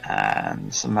left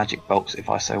and some magic bolts if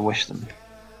I so wish them.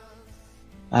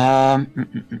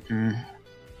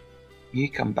 You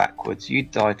come backwards, you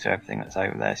die to everything that's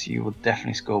over there, so you will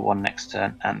definitely score 1 next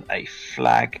turn and a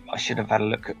flag. I should have had a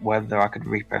look at whether I could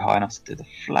repo high enough to do the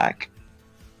flag.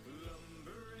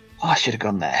 I should have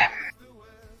gone there.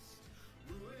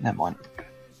 Never mind.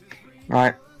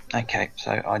 Right, okay,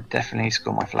 so I definitely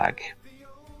score my flag,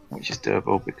 which is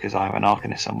doable because I have an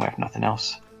Arcanist somewhere if nothing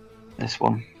else. This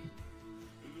one.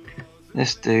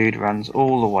 This dude runs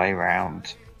all the way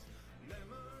round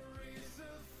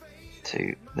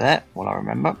to there, well I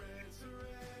remember.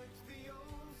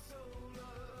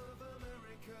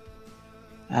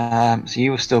 So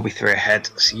you will still be 3 ahead,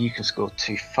 so you can score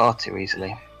 2 far too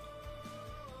easily.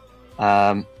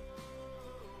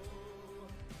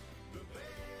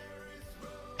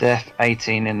 Death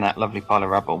 18 in that lovely pile of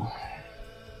rubble.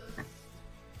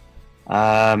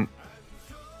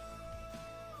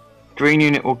 Green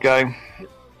unit will go.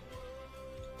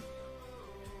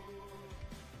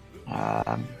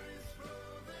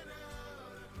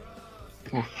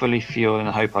 We'll fully fuel and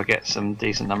I hope I get some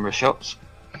decent number of shots.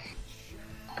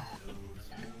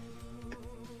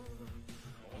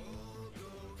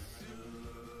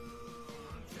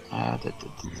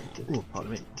 Ooh,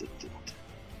 pardon me.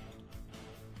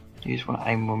 You just want to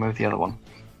aim, we'll move the other one.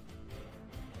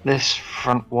 This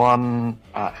front one,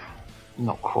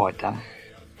 not quite done.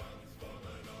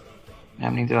 How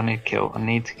many do I need to kill? I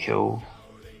need to kill...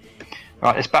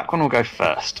 Right, this back one will go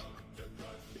first.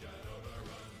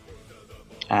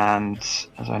 And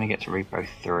as I only get to repo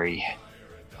 3,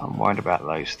 I'm worried about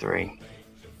those 3.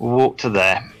 We'll walk to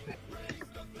there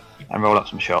and roll up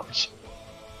some shots.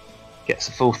 Gets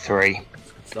a full 3.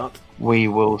 Start. We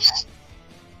will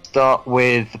start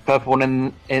with the purple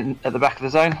one in at the back of the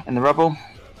zone, in the rubble.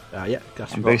 Yeah,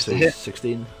 gas And box boost the hit. is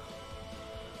 16.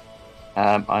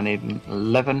 I need an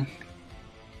 11.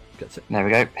 Gets it. There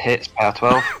we go. Hits, power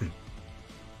 12.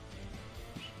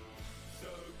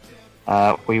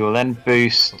 We will then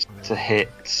boost to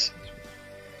hit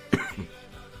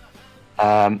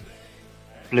blue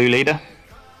leader.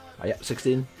 Yeah,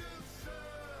 16.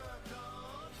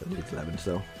 So it needs 11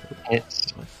 still.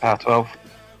 Hits, Nice. power 12.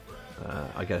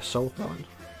 I get a soul that one.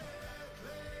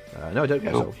 No, I don't get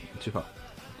a Cool. soul. Too far.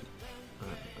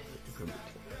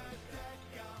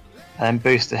 And then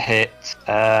boost to hit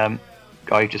guy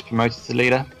who just promoted to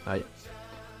leader. Yeah.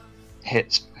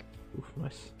 Hits. Oof,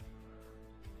 nice.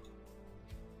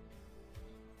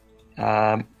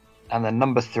 And then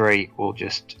number 3 will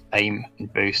just aim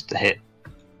and boost to hit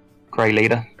grey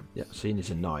leader. Yeah, so he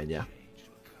needs a 9, yeah.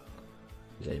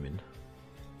 He's aiming.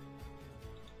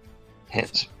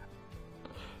 Hits.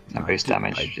 And I boost do-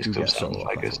 damage I just do because get I'm soul off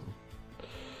that focused. one.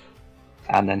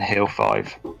 And then heal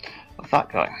 5 of that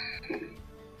guy.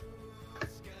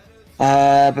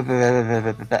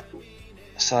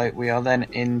 So we are then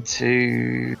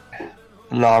into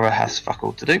Elara has fuck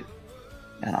all to do,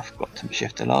 and I forgot to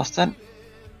shift her last turn.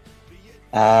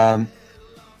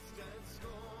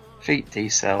 Feet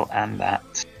decel and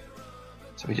that.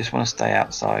 So we just want to stay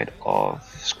outside of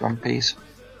Scrumpies.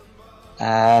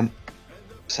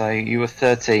 So you were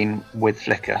 13 with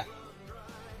Flicker.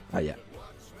 Yeah.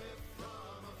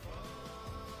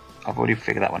 I've already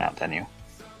figured that one out, Daniel.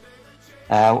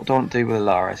 What do I want to do with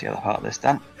Elara is the other part of this,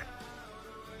 Dan.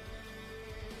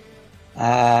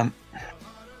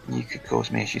 You could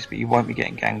cause me issues, but you won't be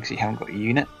getting ganged because you haven't got a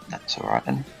unit. That's alright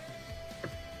then.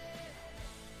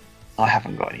 I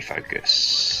haven't got any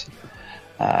focus.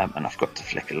 And I've got to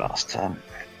flicker last turn.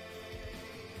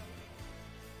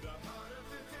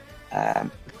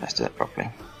 Let's do it properly.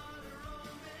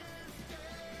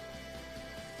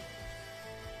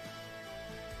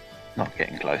 Not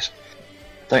getting close.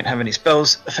 Don't have any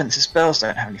spells, offensive spells,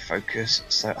 don't have any focus,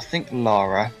 so I think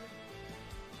Lara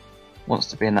wants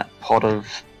to be in that pod of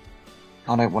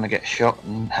I don't want to get shot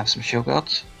and have some shield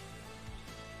guards.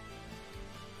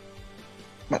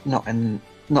 But not in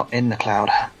the cloud.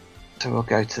 So we'll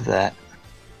go to there.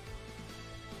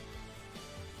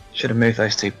 Should have moved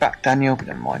those 2 back, Daniel, but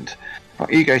never mind. Right,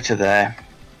 you go to there.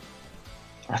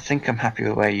 I think I'm happy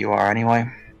with where you are anyway.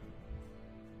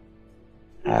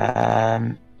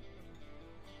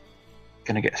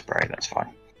 Gonna get a spray, that's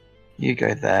fine. You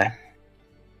go there.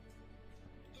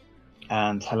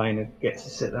 And Helynna gets to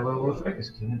sit there with all the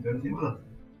focus because I didn't do anything with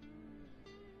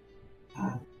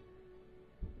her.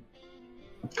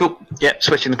 Cool. Yep,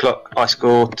 switching the clock. I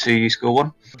score 2, you score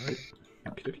 1. Right.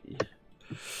 Okay.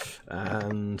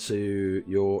 And so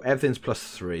your everything's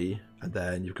 +3, and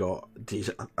then you've got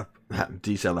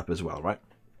decel up as well, right?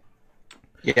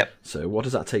 Yep. So what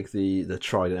does that take the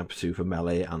Trident up to for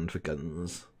melee and for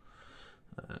guns?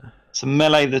 So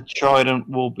melee, the Trident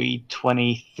will be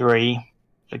 23.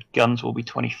 The guns will be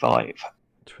 25.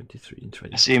 23 and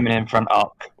 20. Assuming in front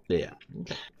arc. Yeah.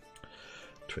 Okay.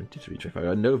 23,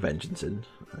 25. No Vengeance in,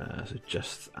 so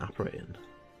just Apparating.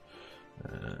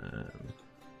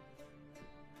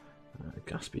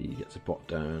 Gaspy gets a bot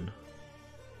down.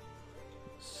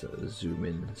 So zoom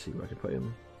in and see where I can put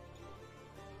him.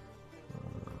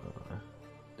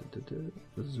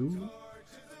 Zoom.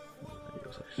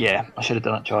 Yeah, I should have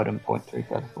done that Trident 0.3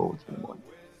 further forwards.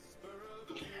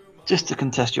 Just to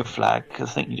contest your flag, because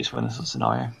I think you just win this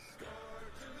scenario.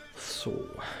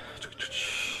 So,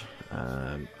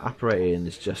 Apparating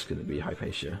is just going to be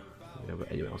Hypatia.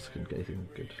 But anyone else can get anything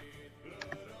good.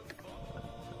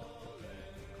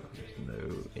 There's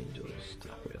no angels to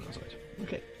operate on that side.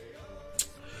 Okay.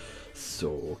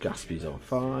 So, Gaspy's on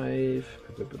 5.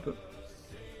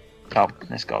 Oh,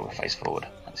 this guy will face forward.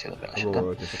 That's the other bit I should have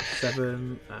Aurora done. goes up to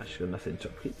 7. She's got nothing to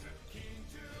upkeep.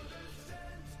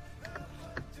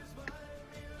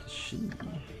 She.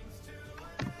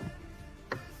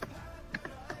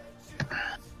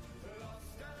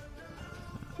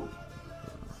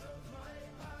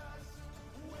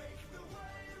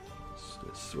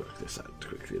 Let's work this out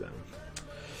quickly then.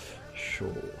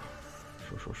 Sure.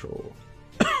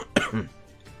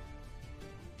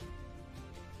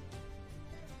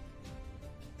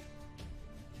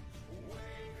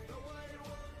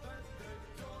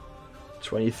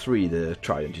 23 the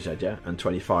Trident, you said, yeah? And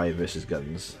 25 versus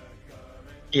guns.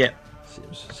 Yeah.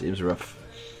 Seems rough.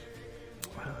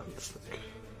 Let's look.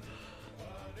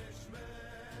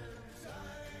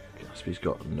 Gaspy's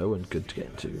got no one good to get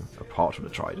into, apart from the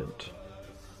Trident.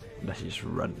 Unless he just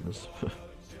runs. I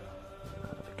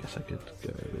guess I could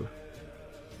go...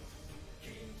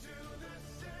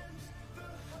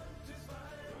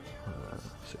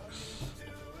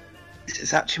 This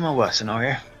is actually my worst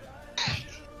scenario.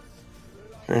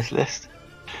 For this list.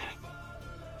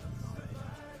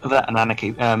 That and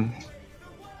Anarchy.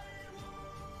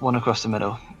 One across the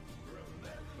middle.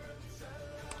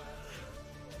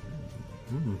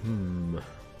 Mm-hmm.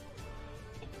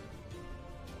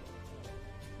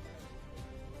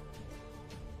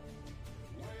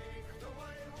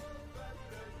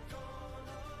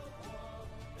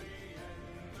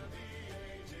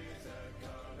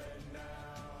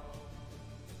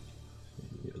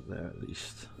 You're there at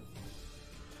least.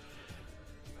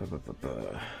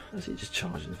 Is he just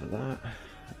charging for that?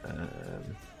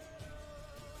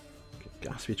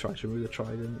 Gaspy tries to remove the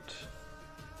Trident.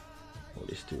 Or at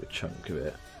least do a chunk of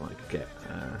it. Like get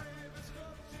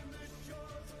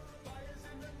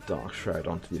Dark Shroud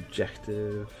onto the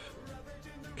objective.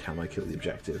 Can I kill the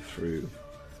objective through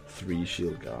 3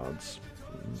 shield guards?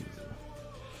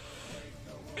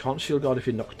 Can't shield guard if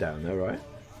you're knocked down though, right?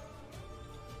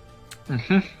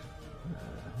 Mm-hmm.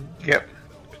 Yep.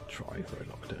 Could try for a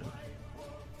knockdown.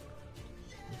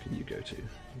 Where can you go to?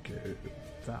 Go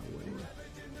that way.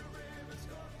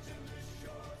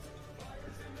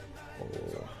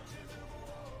 Or...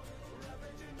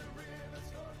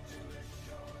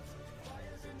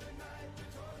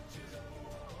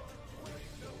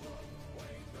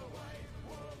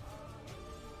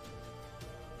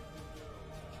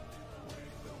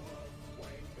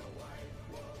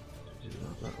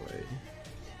 that way.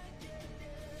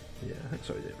 Yeah, I think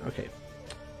so we did. Okay.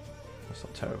 That's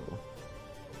not terrible.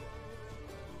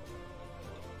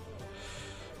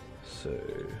 So,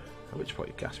 at which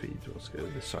point Gaspy wants to go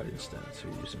this side instead, so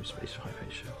we use some space for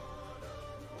Hypatia.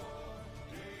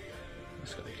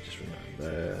 This guy can just run down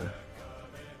there.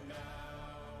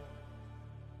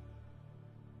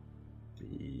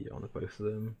 Be on both of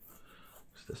them.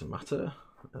 This doesn't matter.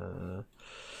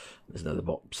 There's another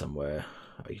bot somewhere.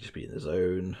 I can just be in the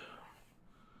zone.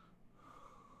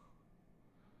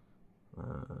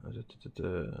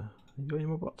 You got any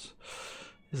more bots?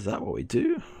 Is that what we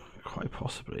do? Quite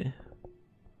possibly.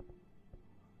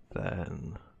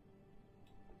 Then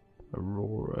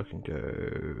Aurora can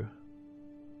go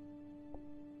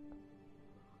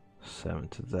 7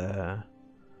 to there.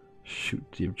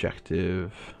 Shoot the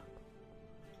objective.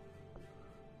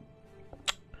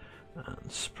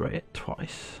 And spray it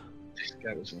twice. This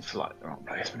guy was in flight the wrong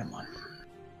place, but never mind.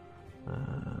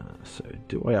 So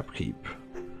do I upkeep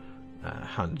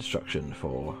hand destruction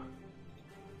for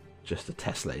just a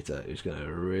Tesselator who's going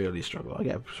to really struggle?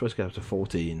 I'm supposed to get up to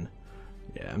 14.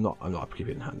 Yeah, I'm not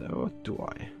upkeeping hand though, or do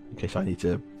I? In case I need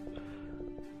to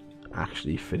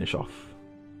actually finish off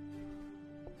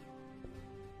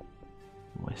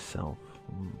myself.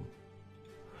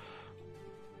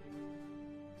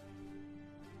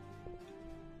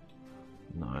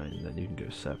 9, then you can go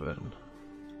 7.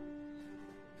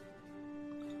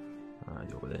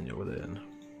 You're within, you're within.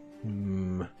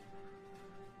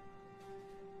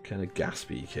 Can a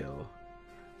Gatsby kill?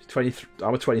 23,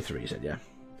 armor 23, you said, yeah?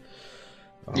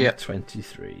 Armor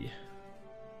 23.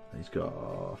 He's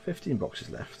got 15 boxes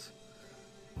left.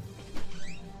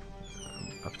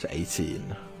 Up to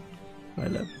 18. I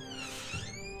love.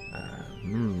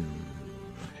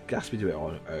 Gatsby do it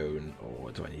on own,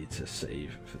 or do I need to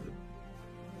save for the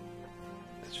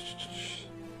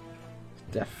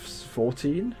Def's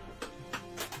 14?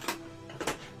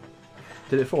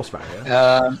 Did it force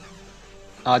barrier?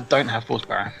 I don't have force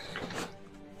barrier.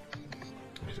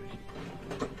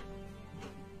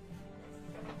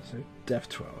 So Def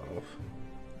 12.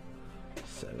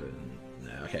 7.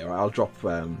 No, okay, right, I'll drop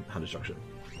hand destruction.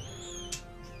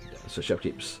 Yeah, so Shep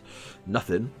keeps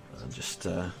nothing and just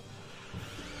yeah,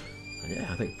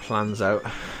 I think plans out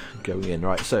going in.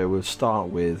 Right, so we'll start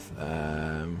with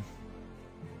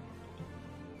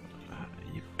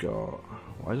you've got,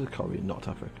 why does the Corollary not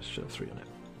have focus? Should have 3 on it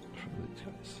from these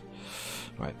guys.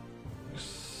 Right.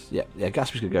 Yeah,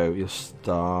 Gatsby's gonna go. You'll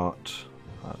start.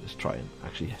 Let's try and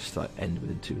actually end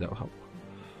within 2. That'll help.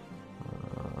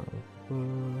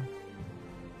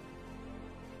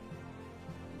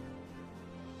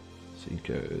 So you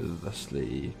go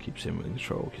Leslie, keeps him in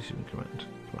control, keeps him in command.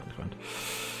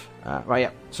 Right,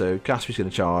 yeah. So Gatsby's going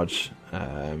to charge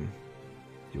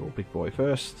your big boy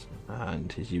first,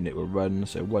 and his unit will run.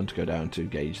 So 1 to go down to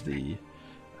engage the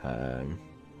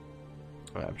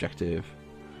objective,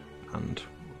 and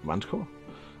Manticore.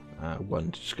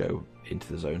 1 to just go into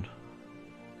the zone.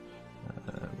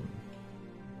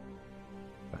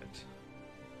 Right.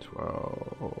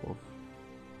 12.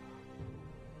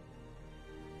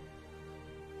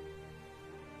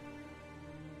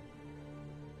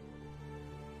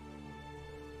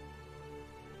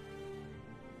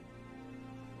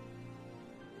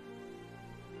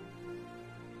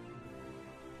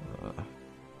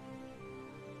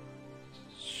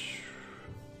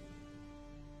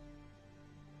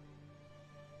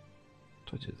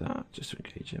 Do I do that just to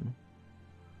engage him?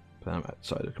 But I'm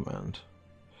outside of command.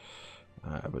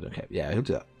 But okay, yeah, he'll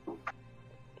do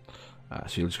that.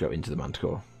 So he'll just go into the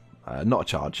Manticore. Not a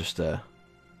charge, just to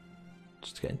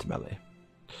get into melee.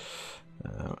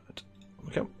 Right.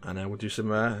 Okay, and now we'll do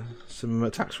some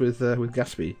attacks with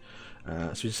Gatsby.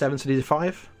 So he's 7, so he's a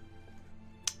 5.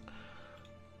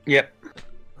 Yep.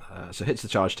 So hits the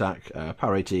charge attack.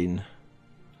 Power 18.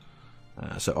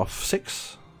 So off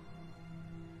 6.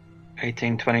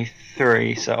 18,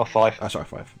 23, so off 5. Sorry,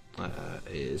 5.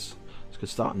 Is it's good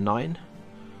start 9.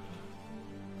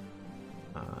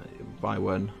 Buy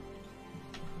 1,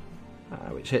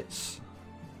 which hits.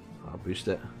 I'll boost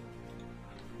it.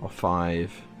 Off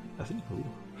 5, I think. Ooh.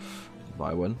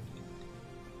 Buy 1,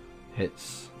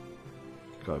 hits.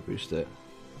 Gotta boost it.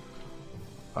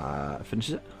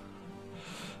 Finishes it.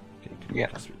 Okay, good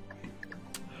work, Gatsby.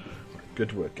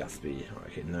 Good work, Gatsby.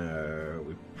 Okay, now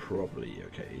we're probably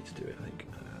okay to do it, I think.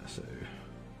 So,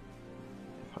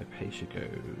 Hypatia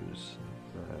goes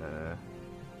there.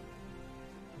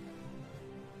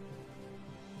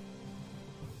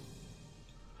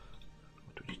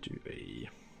 What do we do?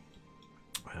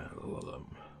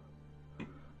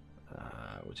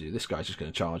 We'll do this guy's just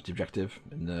going to charge the objective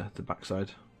in the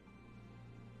backside.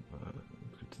 Go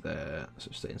to there,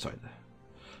 so stay inside there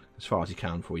as far as he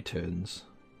can before he turns.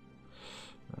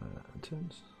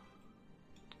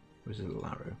 Where's his little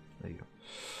arrow? There you go.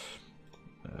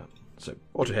 So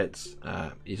auto hits.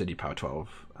 He's only power 12.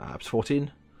 Up to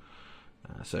 14.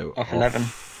 So off 11.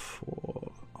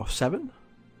 Off 7.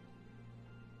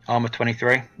 Armor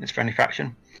 23. It's friendly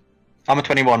faction. Armor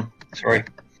 21. Sorry.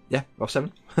 Yeah, off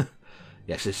 7.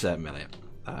 Yes, it's melee.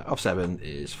 Off 7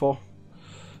 is 4.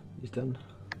 He's done.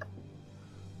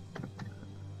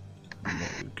 And then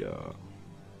we've got.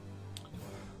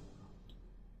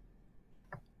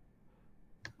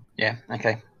 Yeah,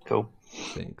 okay, cool.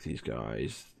 I think these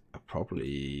guys are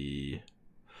probably...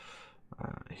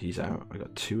 he's out. I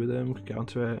got 2 of them. Get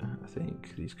onto it. I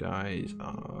think these guys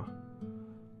are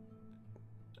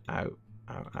out.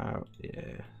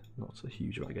 Yeah, not so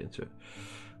huge when I get into it.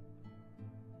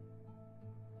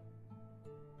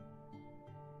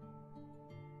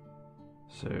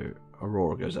 So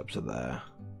Aurora goes up to there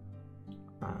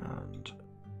and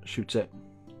shoots it.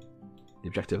 The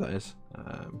objective, that is.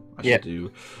 I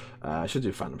should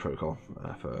do Phantom Protocol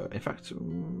for. In fact,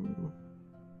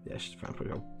 yeah, I should do Phantom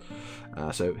Protocol.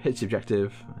 So hits the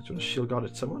objective. Do you want to shield guard it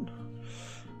to someone?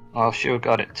 I'll shield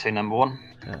guard it to number 1.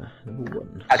 Number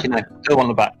 1. Actually, no, still on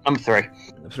the back. Number 3.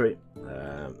 Number 3.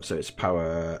 So it's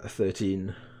power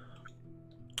 13.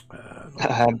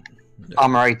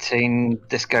 Armor 18,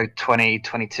 Disco 20,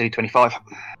 22, 25.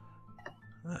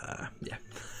 Yeah,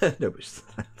 no boost.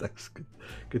 Thanks.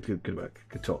 Good work.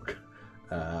 Good talk.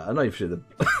 I'm not even sure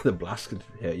the blast could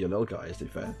hit your little guys, to be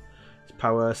fair. It's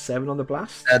power 7 on the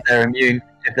blast. They're immune.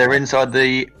 If they're inside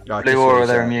the blue aura,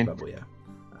 they're immune. Bubble, yeah.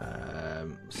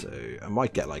 So I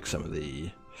might get like some of the.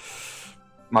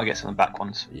 Might get some of the back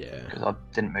ones. Yeah. Because I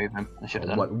didn't move them. I should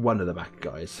have done. One of the back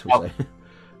guys. We'll say.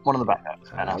 One of the back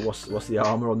guys. What's the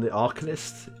armor on the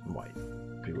Arcanist? Might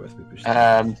be worth me pushing.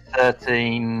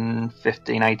 13,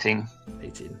 15, 18.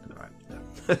 18. Alright.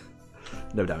 Yeah.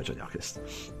 No damage on the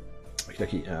Arcanist.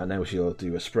 Okay, now she'll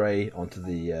do a spray onto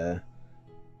the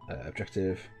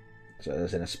objective. So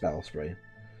there's in a spell spray.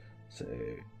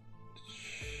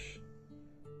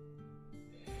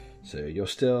 So you're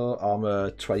still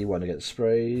armor 21 against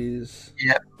sprays.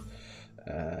 Yep.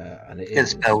 And it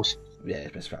is spells. Yeah,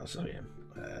 it's spells. So yeah.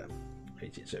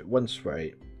 18. So one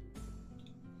spray.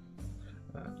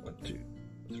 1, 2,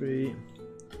 3.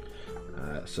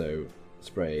 So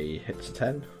spray hits a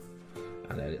 10,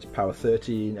 and then it's power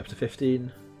 13 up to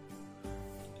 15.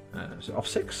 So off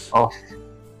 6. Off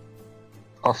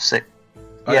 6.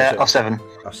 Yeah, off 7.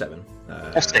 Off 7.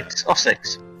 Off 6. Off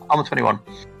 6. Armor 21.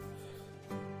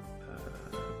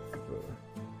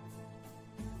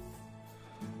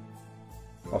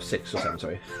 Off 6 or 7,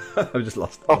 sorry. I've just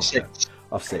lost. Off 6.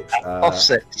 Off 6. Off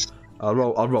 6. I'll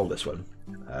roll this one.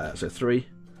 So 3.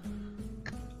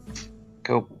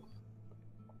 Cool.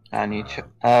 And you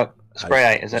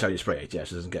spray 8, is it? So you spray 8, yeah,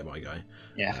 she doesn't get my guy.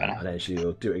 Yeah, fair enough. And then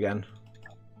she'll do it again.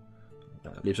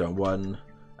 Leaves her on 1.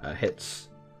 Hits.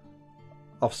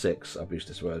 Off 6, I'll boost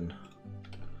this one.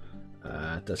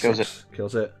 Does Kills 6.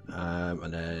 Kills it.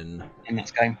 And then in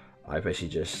this game, I basically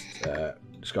just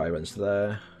this guy runs to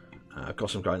there. I've got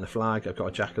some guy in the flag. I've got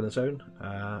a jack in the zone.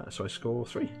 So I score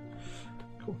 3.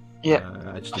 Cool. Yeah.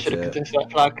 I should have continued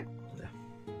that flag. Yeah.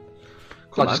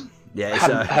 Cool, I just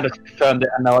yeah, hadn't confirmed it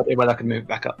and no idea whether I could move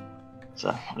back up. So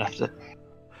I left it.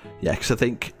 Yeah, because I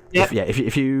think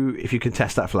if you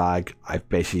contest that flag, I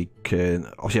basically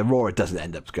can. Obviously, Aurora doesn't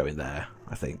end up going there.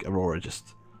 I think Aurora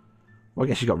just. Well, I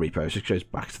guess she got repo, so it goes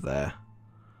back to there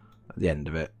at the end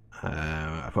of it.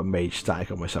 I put mage static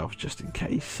on myself just in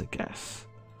case, I guess.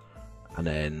 And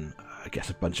then I guess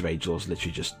a bunch of angels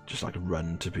literally just like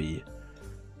run to be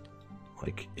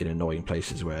like in annoying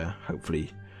places where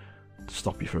hopefully to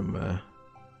stop you from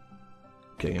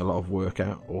getting a lot of work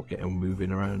out or getting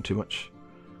moving around too much.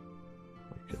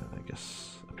 Like I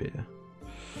guess up here.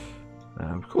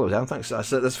 Cool, Dan. Thanks.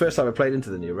 That's the first time I played into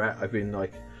the new rat. I've been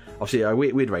like, obviously a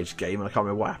weird rage game, and I can't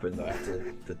remember what happened. I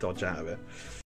had to dodge out of it.